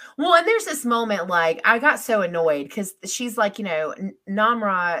 and there's this moment, like, I got so annoyed because she's like,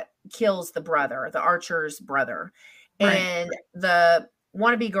 Namra kills the brother, the Archer's brother. Right. And the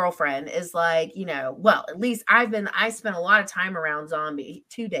wannabe girlfriend is like, well, at least I spent a lot of time around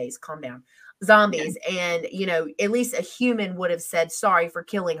 2 days, calm down, zombies. And, at least a human would have said sorry for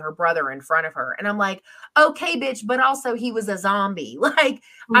killing her brother in front of her. And I'm like, okay, bitch, but also he was a zombie. Like,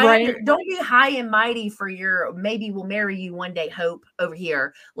 don't be high and mighty for your, maybe we'll marry you one day hope over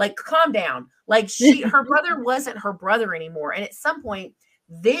here. Like, calm down. Like her brother wasn't her brother anymore. And at some point,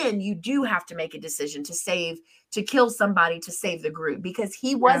 then you do have to make a decision to kill somebody to save the group because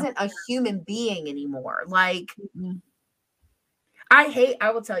he wasn't a human being anymore. Like,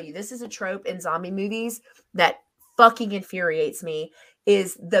 I will tell you, this is a trope in zombie movies that fucking infuriates me,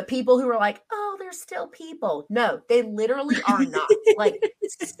 is the people who are like, oh, they're still people. No, they literally are not. Like,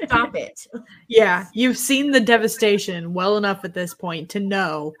 stop it. Yeah. You've seen the devastation well enough at this point to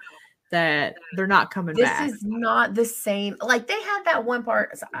know that they're not coming back. This is not the same. Like, they had that one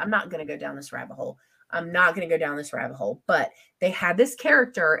part. I'm not going to go down this rabbit hole. But they had this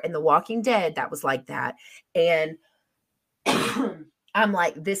character in The Walking Dead that was like that. And I'm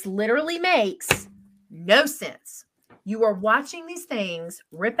like, this literally makes no sense. You are watching these things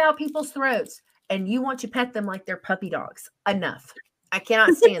rip out people's throats and you want to pet them like they're puppy dogs. Enough. I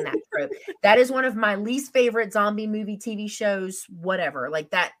cannot stand that trope. That is one of my least favorite zombie movie TV shows, whatever. Like,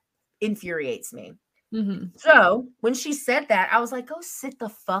 that infuriates me. Mm-hmm. So when she said that, I was like, go sit the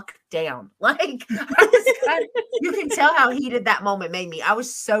fuck down. Like, you can tell how heated that moment made me. I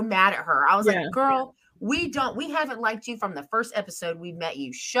was so mad at her. I was like, girl, we haven't liked you from the first episode we met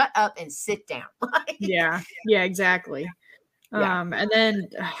you. Shut up and sit down. Like, yeah, exactly. And then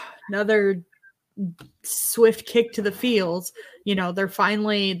another swift kick to the fields. They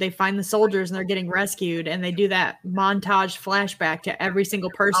find the soldiers and they're getting rescued, and they do that montage flashback to every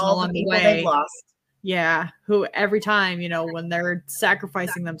single person along the way. They've lost. Yeah, who every time, when they're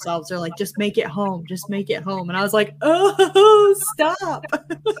sacrificing themselves, they're like, just make it home, just make it home. And I was like, oh, stop.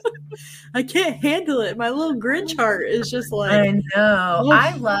 I can't handle it. My little Grinch heart is just like, I know.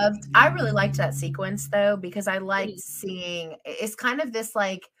 oh. I really liked that sequence though, because I liked seeing, it's kind of this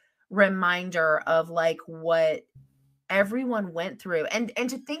like reminder of like what everyone went through, and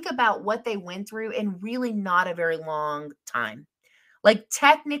to think about what they went through in really not a very long time. Like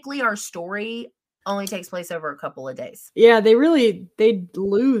technically our story only takes place over a couple of days. Yeah, they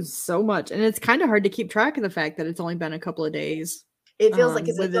lose so much. And it's kind of hard to keep track of the fact that it's only been a couple of days. It feels like,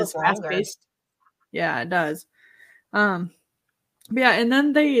 'cause it With feels this fast longer. paced. Yeah, it does. But yeah, and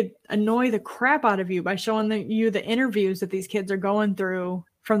then they annoy the crap out of you by showing you the interviews that these kids are going through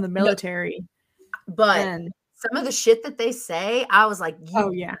from the military. But And some of the shit that they say, I was like,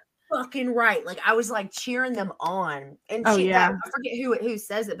 oh yeah, fucking right. Like I was like cheering them on. And oh yeah, I forget who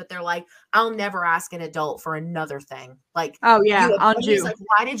says it, but they're like, I'll never ask an adult for another thing. Like, oh yeah, he's like,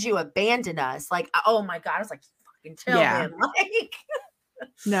 why did you abandon us? Like, oh my God. I was like, fucking tell him. Like,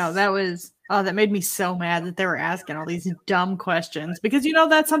 no, that made me so mad that they were asking all these dumb questions, because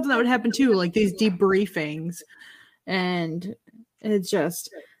that's something that would happen too, like these debriefings, and it's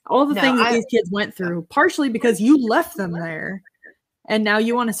just all the things that these kids went through, partially because you left them there, and now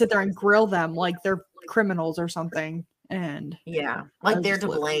you want to sit there and grill them like they're criminals or something. And yeah, like they're to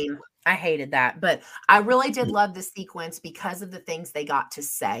blame. I hated that, but I really did love the sequence because of the things they got to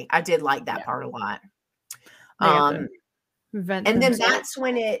say. I did like that part a lot. And then that's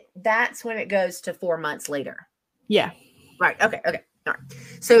when it goes to 4 months later. Yeah. Right. Okay. All right.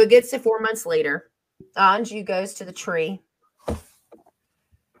 So it gets to 4 months later. Anju goes to the tree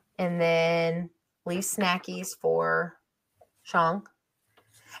and then leaves snackies for Shang.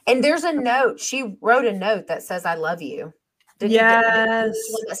 And there's a note. She wrote a note that says, I love you. Yes.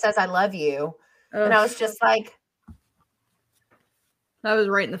 That says, I love you. Ugh. And I was just like, that was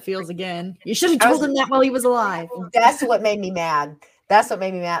right in the feels again. You should have told him that while he was alive. That's what made me mad.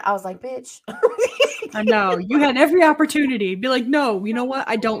 I was like, bitch. I know. You had every opportunity. Be like, no, you know what?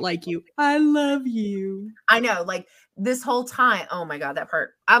 I don't like you. I love you. I know. Like this whole time. Oh my God, that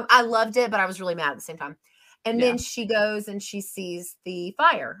part. I loved it, but I was really mad at the same time. And then she goes and she sees the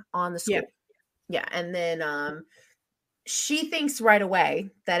fire on the school. Yeah. And then she thinks right away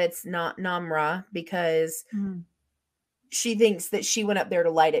that it's not Namra, because she thinks that she went up there to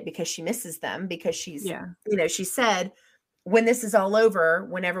light it because she misses them, because she's, she said, when this is all over,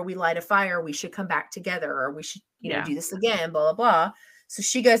 whenever we light a fire, we should come back together, or we should, do this again, blah, blah, blah. So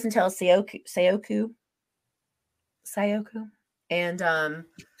she goes and tells Sayoku. And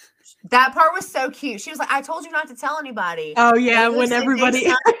that part was so cute. She was like, I told you not to tell anybody. Oh yeah, when everybody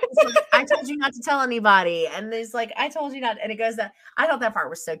I told you not to tell anybody. And there's like, I told you not, and it goes that I thought that part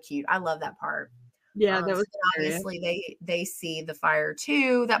was so cute. I love that part. Yeah, that was obviously they see the fire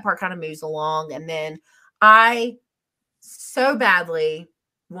too. That part kind of moves along, and then I so badly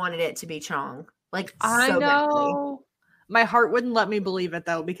wanted it to be Chong. Like I so know. Badly. My heart wouldn't let me believe it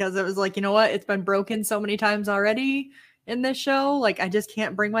though, because it was like, you know what? It's been broken so many times already in this show. Like I just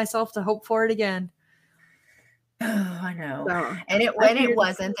can't bring myself to hope for it again. Oh, I know. So, and it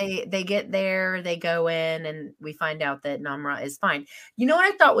wasn't. They get there, they go in, and we find out that Namra is fine. You know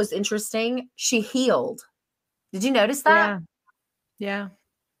what I thought was interesting? She healed. Did you notice that? Yeah.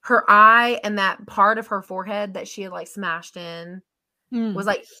 Her eye and that part of her forehead that she had like smashed in was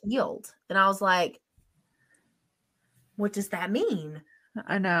like healed. And I was like, what does that mean?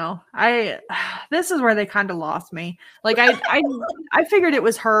 I know. This is where they kind of lost me. Like I figured it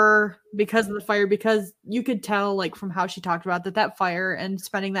was her because of the fire, because you could tell like from how she talked about that fire and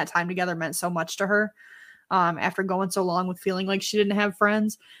spending that time together meant so much to her. After going so long with feeling like she didn't have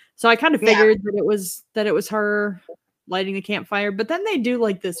friends. So I kind of figured that it was her lighting the campfire. But then they do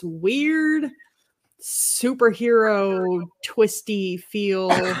like this weird superhero twisty feel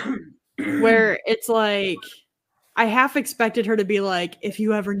where it's like, I half expected her to be like, if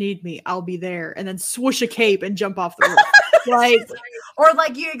you ever need me, I'll be there. And then swoosh a cape and jump off the roof. Like, or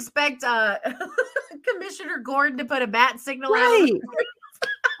like you expect Commissioner Gordon to put a bat signal out.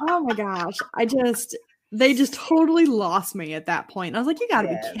 Oh my gosh. They just totally lost me at that point. I was like, you gotta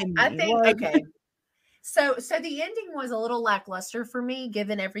be kidding me. I think, okay. So the ending was a little lackluster for me,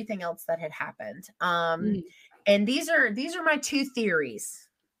 given everything else that had happened. And these are my two theories.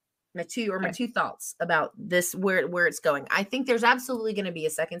 My two thoughts about this, where it's going. I think there's absolutely going to be a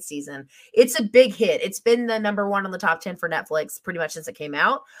second season. It's a big hit. It's been the number one on the top 10 for Netflix pretty much since it came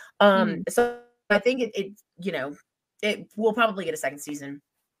out. So I think it will probably get a second season.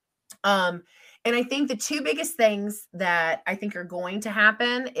 And I think the two biggest things that I think are going to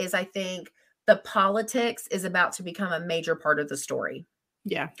happen is I think that politics is about to become a major part of the story.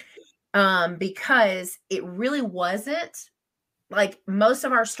 Yeah. Because it really wasn't. Like, most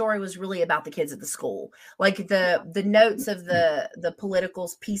of our story was really about the kids at the school. Like, the notes of the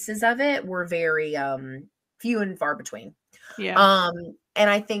political pieces of it were very few and far between. Yeah. And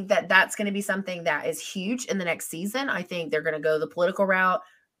I think that that's going to be something that is huge in the next season. I think they're going to go the political route.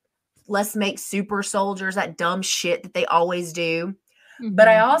 Let's make super soldiers, that dumb shit that they always do. But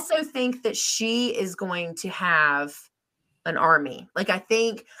I also think that she is going to have an army. Like, I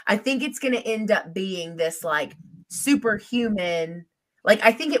think it's going to end up being this like superhuman. Like,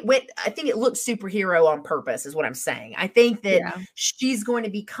 I think it looked superhero on purpose is what I'm saying. I think that she's going to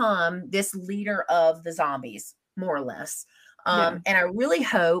become this leader of the zombies, more or less. And I really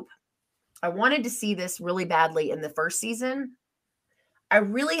hope, I wanted to see this really badly in the first season. I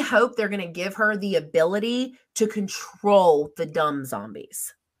really hope they're going to give her the ability to control the dumb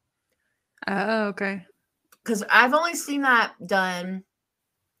zombies. Oh, okay. Because I've only seen that done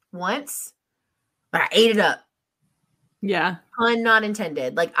once, but I ate it up. Yeah. Pun not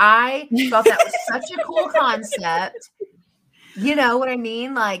intended. Like, I thought that was such a cool concept. You know what I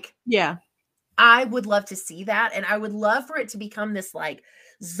mean? Like, yeah. I would love to see that. And I would love for it to become this like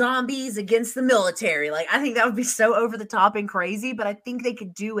zombies against the military. Like, I think that would be so over the top and crazy, but I think they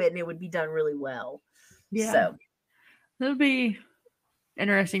could do it and it would be done really well. Yeah. So that'll be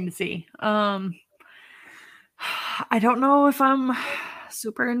interesting to see. I don't know if I'm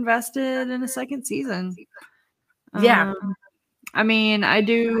super invested in a second season. Yeah. I mean, I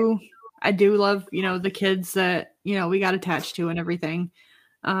do love, the kids that, we got attached to and everything.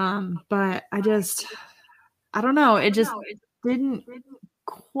 But I don't know. It just didn't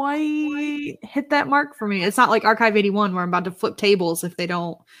quite hit that mark for me. It's not like Archive 81 where I'm about to flip tables if they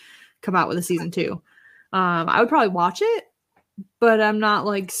don't come out with a season 2. I would probably watch it, but I'm not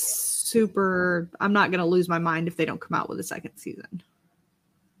like I'm not going to lose my mind if they don't come out with a second season.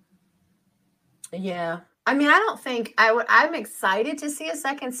 Yeah. I mean, I don't think I'm excited to see a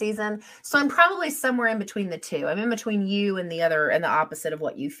second season. So I'm probably somewhere in between the two. I'm in between you and the opposite of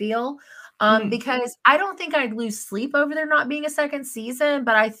what you feel. Because I don't think I'd lose sleep over there not being a second season,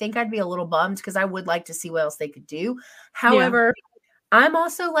 but I think I'd be a little bummed because I would like to see what else they could do. However, I'm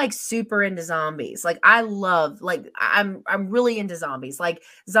also like super into zombies. Like, I love, like, I'm really into zombies. Like,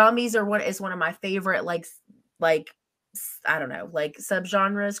 zombies are one of my favorite, like I don't know, like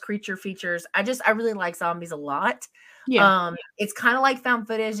subgenres, creature features. I really like zombies a lot. Yeah. It's kind of like found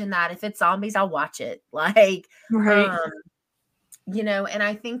footage in that if it's zombies, I'll watch it. Like, right. And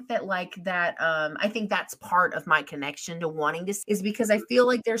I think that I think that's part of my connection to wanting to is because I feel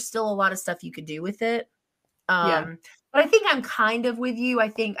like there's still a lot of stuff you could do with it. But I think I'm kind of with you.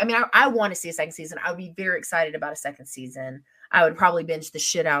 I want to see a second season. I would be very excited about a second season. I would probably binge the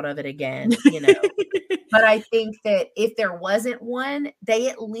shit out of it again, But I think that if there wasn't one, they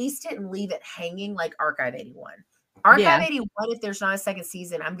at least didn't leave it hanging like Archive 81. Archive 81, if there's not a second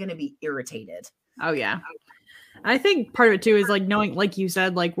season, I'm going to be irritated. Oh, yeah. I think part of it, too, is like knowing, like you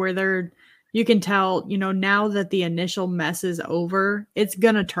said, like where you can tell, now that the initial mess is over, it's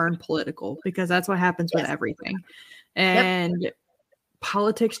going to turn political because that's what happens with everything. And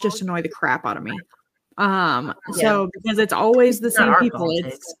politics just annoy the crap out of me. So because it's always the same people.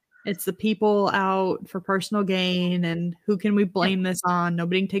 It's the people out for personal gain and who can we blame this on?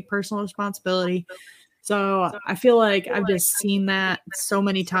 Nobody can take personal responsibility. So I feel like I've just seen that so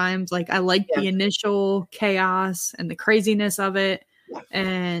many times. Like, I like the initial chaos and the craziness of it.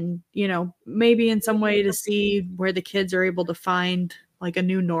 And, maybe in some way to see where the kids are able to find like a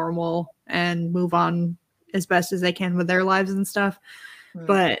new normal and move on as best as they can with their lives and stuff.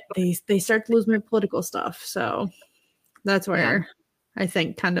 But they start to lose my political stuff. So that's where I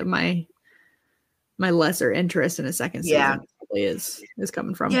think kind of my lesser interest in a second season probably is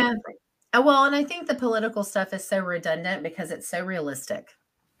coming from. Yeah. Well, and I think the political stuff is so redundant because it's so realistic.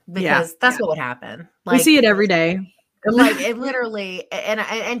 Because that's what would happen. Like, we see it every day. Like, it literally,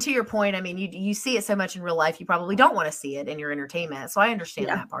 and to your point, I mean, you see it so much in real life, you probably don't want to see it in your entertainment. So I understand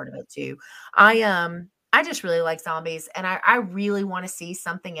that part of it too. I just really like zombies, and I really want to see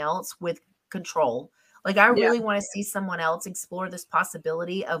something else with control. Like, I really want to see someone else explore this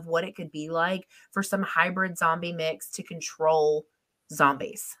possibility of what it could be like for some hybrid zombie mix to control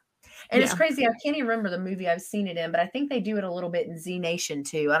zombies. And it's crazy. I can't even remember the movie I've seen it in, but I think they do it a little bit in Z Nation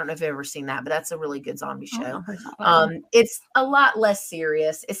too. I don't know if you've ever seen that, but that's a really good zombie show. It's a lot less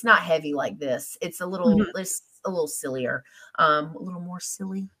serious. It's not heavy like this. It's a little, it's a little sillier, a little more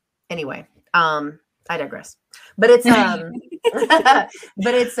silly. Anyway, I digress. But it's, but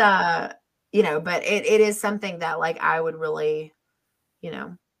it's, but it is something that like I would really,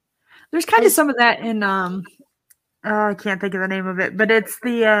 There's kind of some of that in I can't think of the name of it, but it's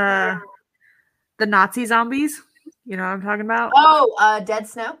the Nazi zombies. You know what I'm talking about? Oh, Dead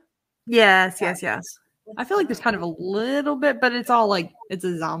Snow? Yes. I feel like there's kind of a little bit, but it's all like it's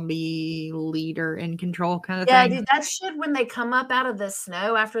a zombie leader in control kind of Yeah, thing. dude, that shit when they come up out of the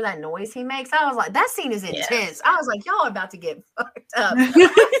snow after that noise he makes, I was like, that scene is intense. I was like, y'all are about to get fucked up. I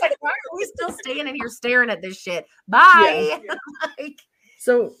was like, why are we still standing here staring at this shit? Bye. Yeah. Like,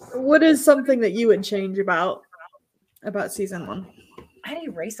 So, what is something that you would change about season 1? I'd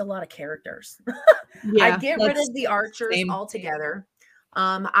erase a lot of characters. Yeah, I'd get rid of the archers same. altogether.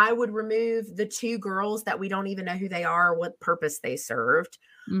 I would remove the 2 girls that we don't even know who they are, what purpose they served.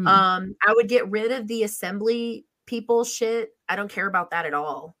 I would get rid of the assembly people shit. I don't care about that at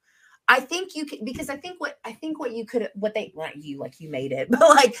all. I think you could, because I think what you could, what they, not you, like you made it, but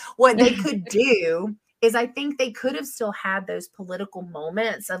like what they could do is I think they could have still had those political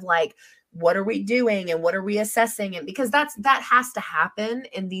moments of like, what are we doing and what are we assessing? And because that has to happen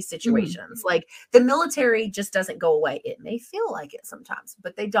in these situations. Like the military just doesn't go away. It may feel like it sometimes,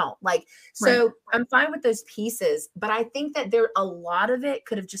 but they don't. Like, so right. I'm fine with those pieces, but I think that a lot of it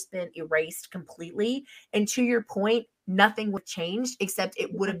could have just been erased completely. And to your point, nothing would change except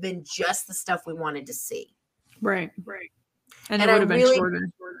it would have been just the stuff we wanted to see. Right. And it would have been shorter.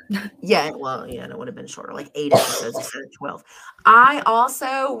 Yeah, well, yeah, it would have been shorter, like 8 episodes instead of 12. I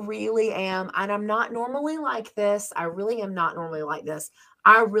also really am, and I'm not normally like this. I really am not normally like this.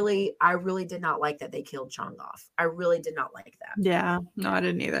 I really did not like that they killed Chongoff. I really did not like that. Yeah, no, I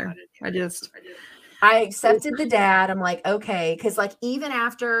didn't either. I accepted the dad. I'm like, okay, because like even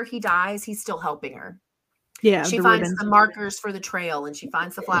after he dies, he's still helping her. Yeah, she finds the markers for the trail and she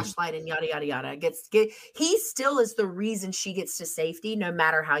finds the flashlight and yada yada yada. He still is the reason she gets to safety, no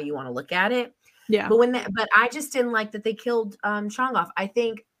matter how you want to look at it. Yeah. But I just didn't like that they killed Chongoff. I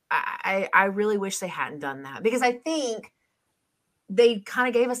think I really wish they hadn't done that because I think they kind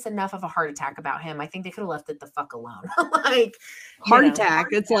of gave us enough of a heart attack about him. I think they could have left it the fuck alone. Like heart attack.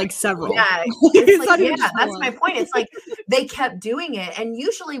 It's like several. Yeah, it's like, yeah, that's my point. It's like they kept doing it. And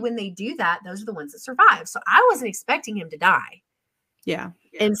usually when they do that, those are the ones that survive. So I wasn't expecting him to die. Yeah.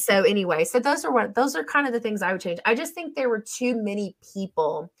 And so anyway, so those are kind of the things I would change. I just think there were too many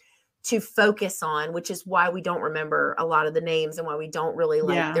people to focus on, which is why we don't remember a lot of the names and why we don't really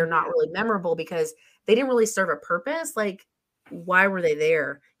they're not really memorable because they didn't really serve a purpose. Like, why were they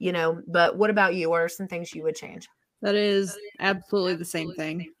there? You know, but what about you? What are some things you would change? That is absolutely the same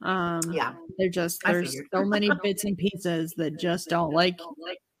thing. Yeah. There's so many bits and pieces that just don't like,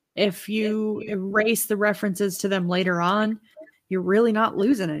 if you erase the references to them later on, you're really not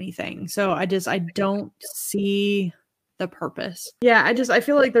losing anything. So I don't see the purpose. Yeah. I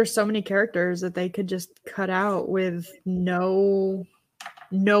feel like there's so many characters that they could just cut out with no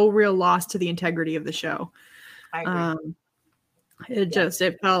real loss to the integrity of the show. I agree.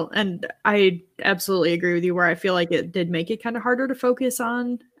 It felt, and I absolutely agree with you where I feel like it did make it kind of harder to focus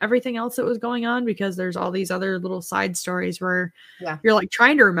on everything else that was going on because there's all these other little side stories where you're like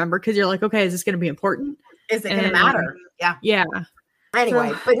trying to remember because you're like, okay, is this going to be important? Is it going to matter? Yeah. Yeah.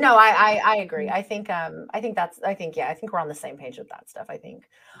 Anyway, but no, I agree. I think we're on the same page with that stuff. I think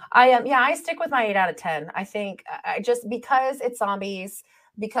I stick with my 8 out of 10. I think I just, because it's zombies,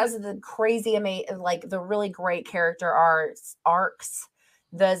 because of the crazy, like the really great character arcs,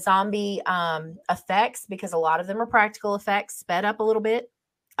 the zombie effects, because a lot of them are practical effects, sped up a little bit.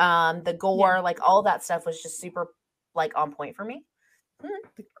 The gore, like all that stuff was just super like on point for me.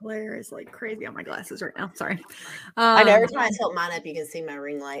 The glare is like crazy on my glasses right now. Sorry. I know every time I tilt mine up, you can see my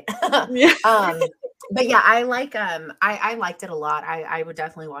ring light. Yeah. But yeah, I like I liked it a lot. I would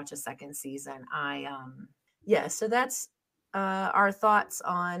definitely watch a second season. So that's our thoughts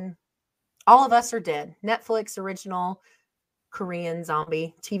on All of Us Are Dead, Netflix original Korean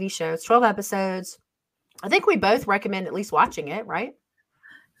zombie TV show. It's 12 episodes. I think we both recommend at least watching it, right?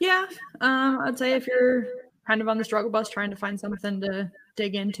 Yeah. I'd say if you're kind of on the struggle bus trying to find something to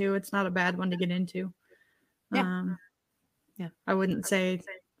dig into, it's not a bad one to get into. Yeah. I wouldn't say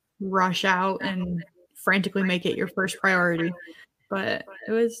rush out and frantically make it your first priority, but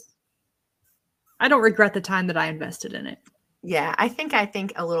I don't regret the time that I invested in it. Yeah, I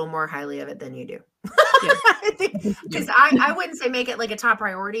think a little more highly of it than you do. I think because I wouldn't say make it like a top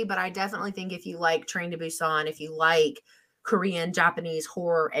priority, but I definitely think if you like Train to Busan, if you like Korean, Japanese,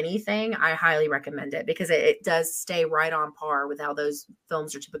 horror, anything, I highly recommend it because it does stay right on par with how those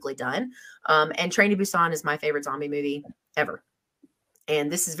films are typically done. And Train to Busan is my favorite zombie movie ever.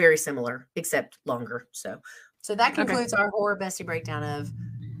 And this is very similar, except longer. So that concludes our Horror Bestie breakdown of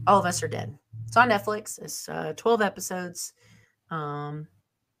All of Us Are Dead. It's on Netflix. It's 12 episodes.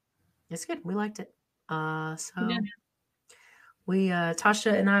 It's good. We liked it. So Yeah. we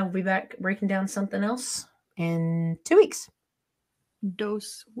Tasha and I will be back breaking down something else in 2 weeks.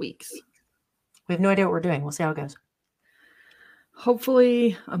 Those weeks. We have no idea what we're doing. We'll see how it goes.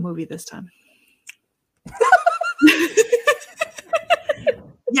 Hopefully a movie this time.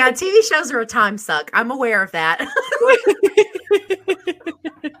 Yeah, TV shows are a time suck. I'm aware of that.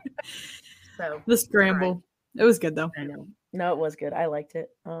 So the scramble. Right. It was good though. I know. No, it was good. I liked it.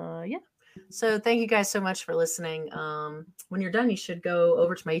 Yeah. So thank you guys so much for listening. When you're done, you should go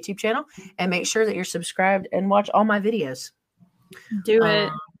over to my YouTube channel and make sure that you're subscribed and watch all my videos. Do it.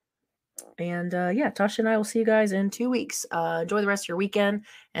 And yeah, Tasha and I will see you guys in 2 weeks. Enjoy the rest of your weekend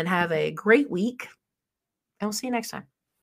and have a great week. And we'll see you next time.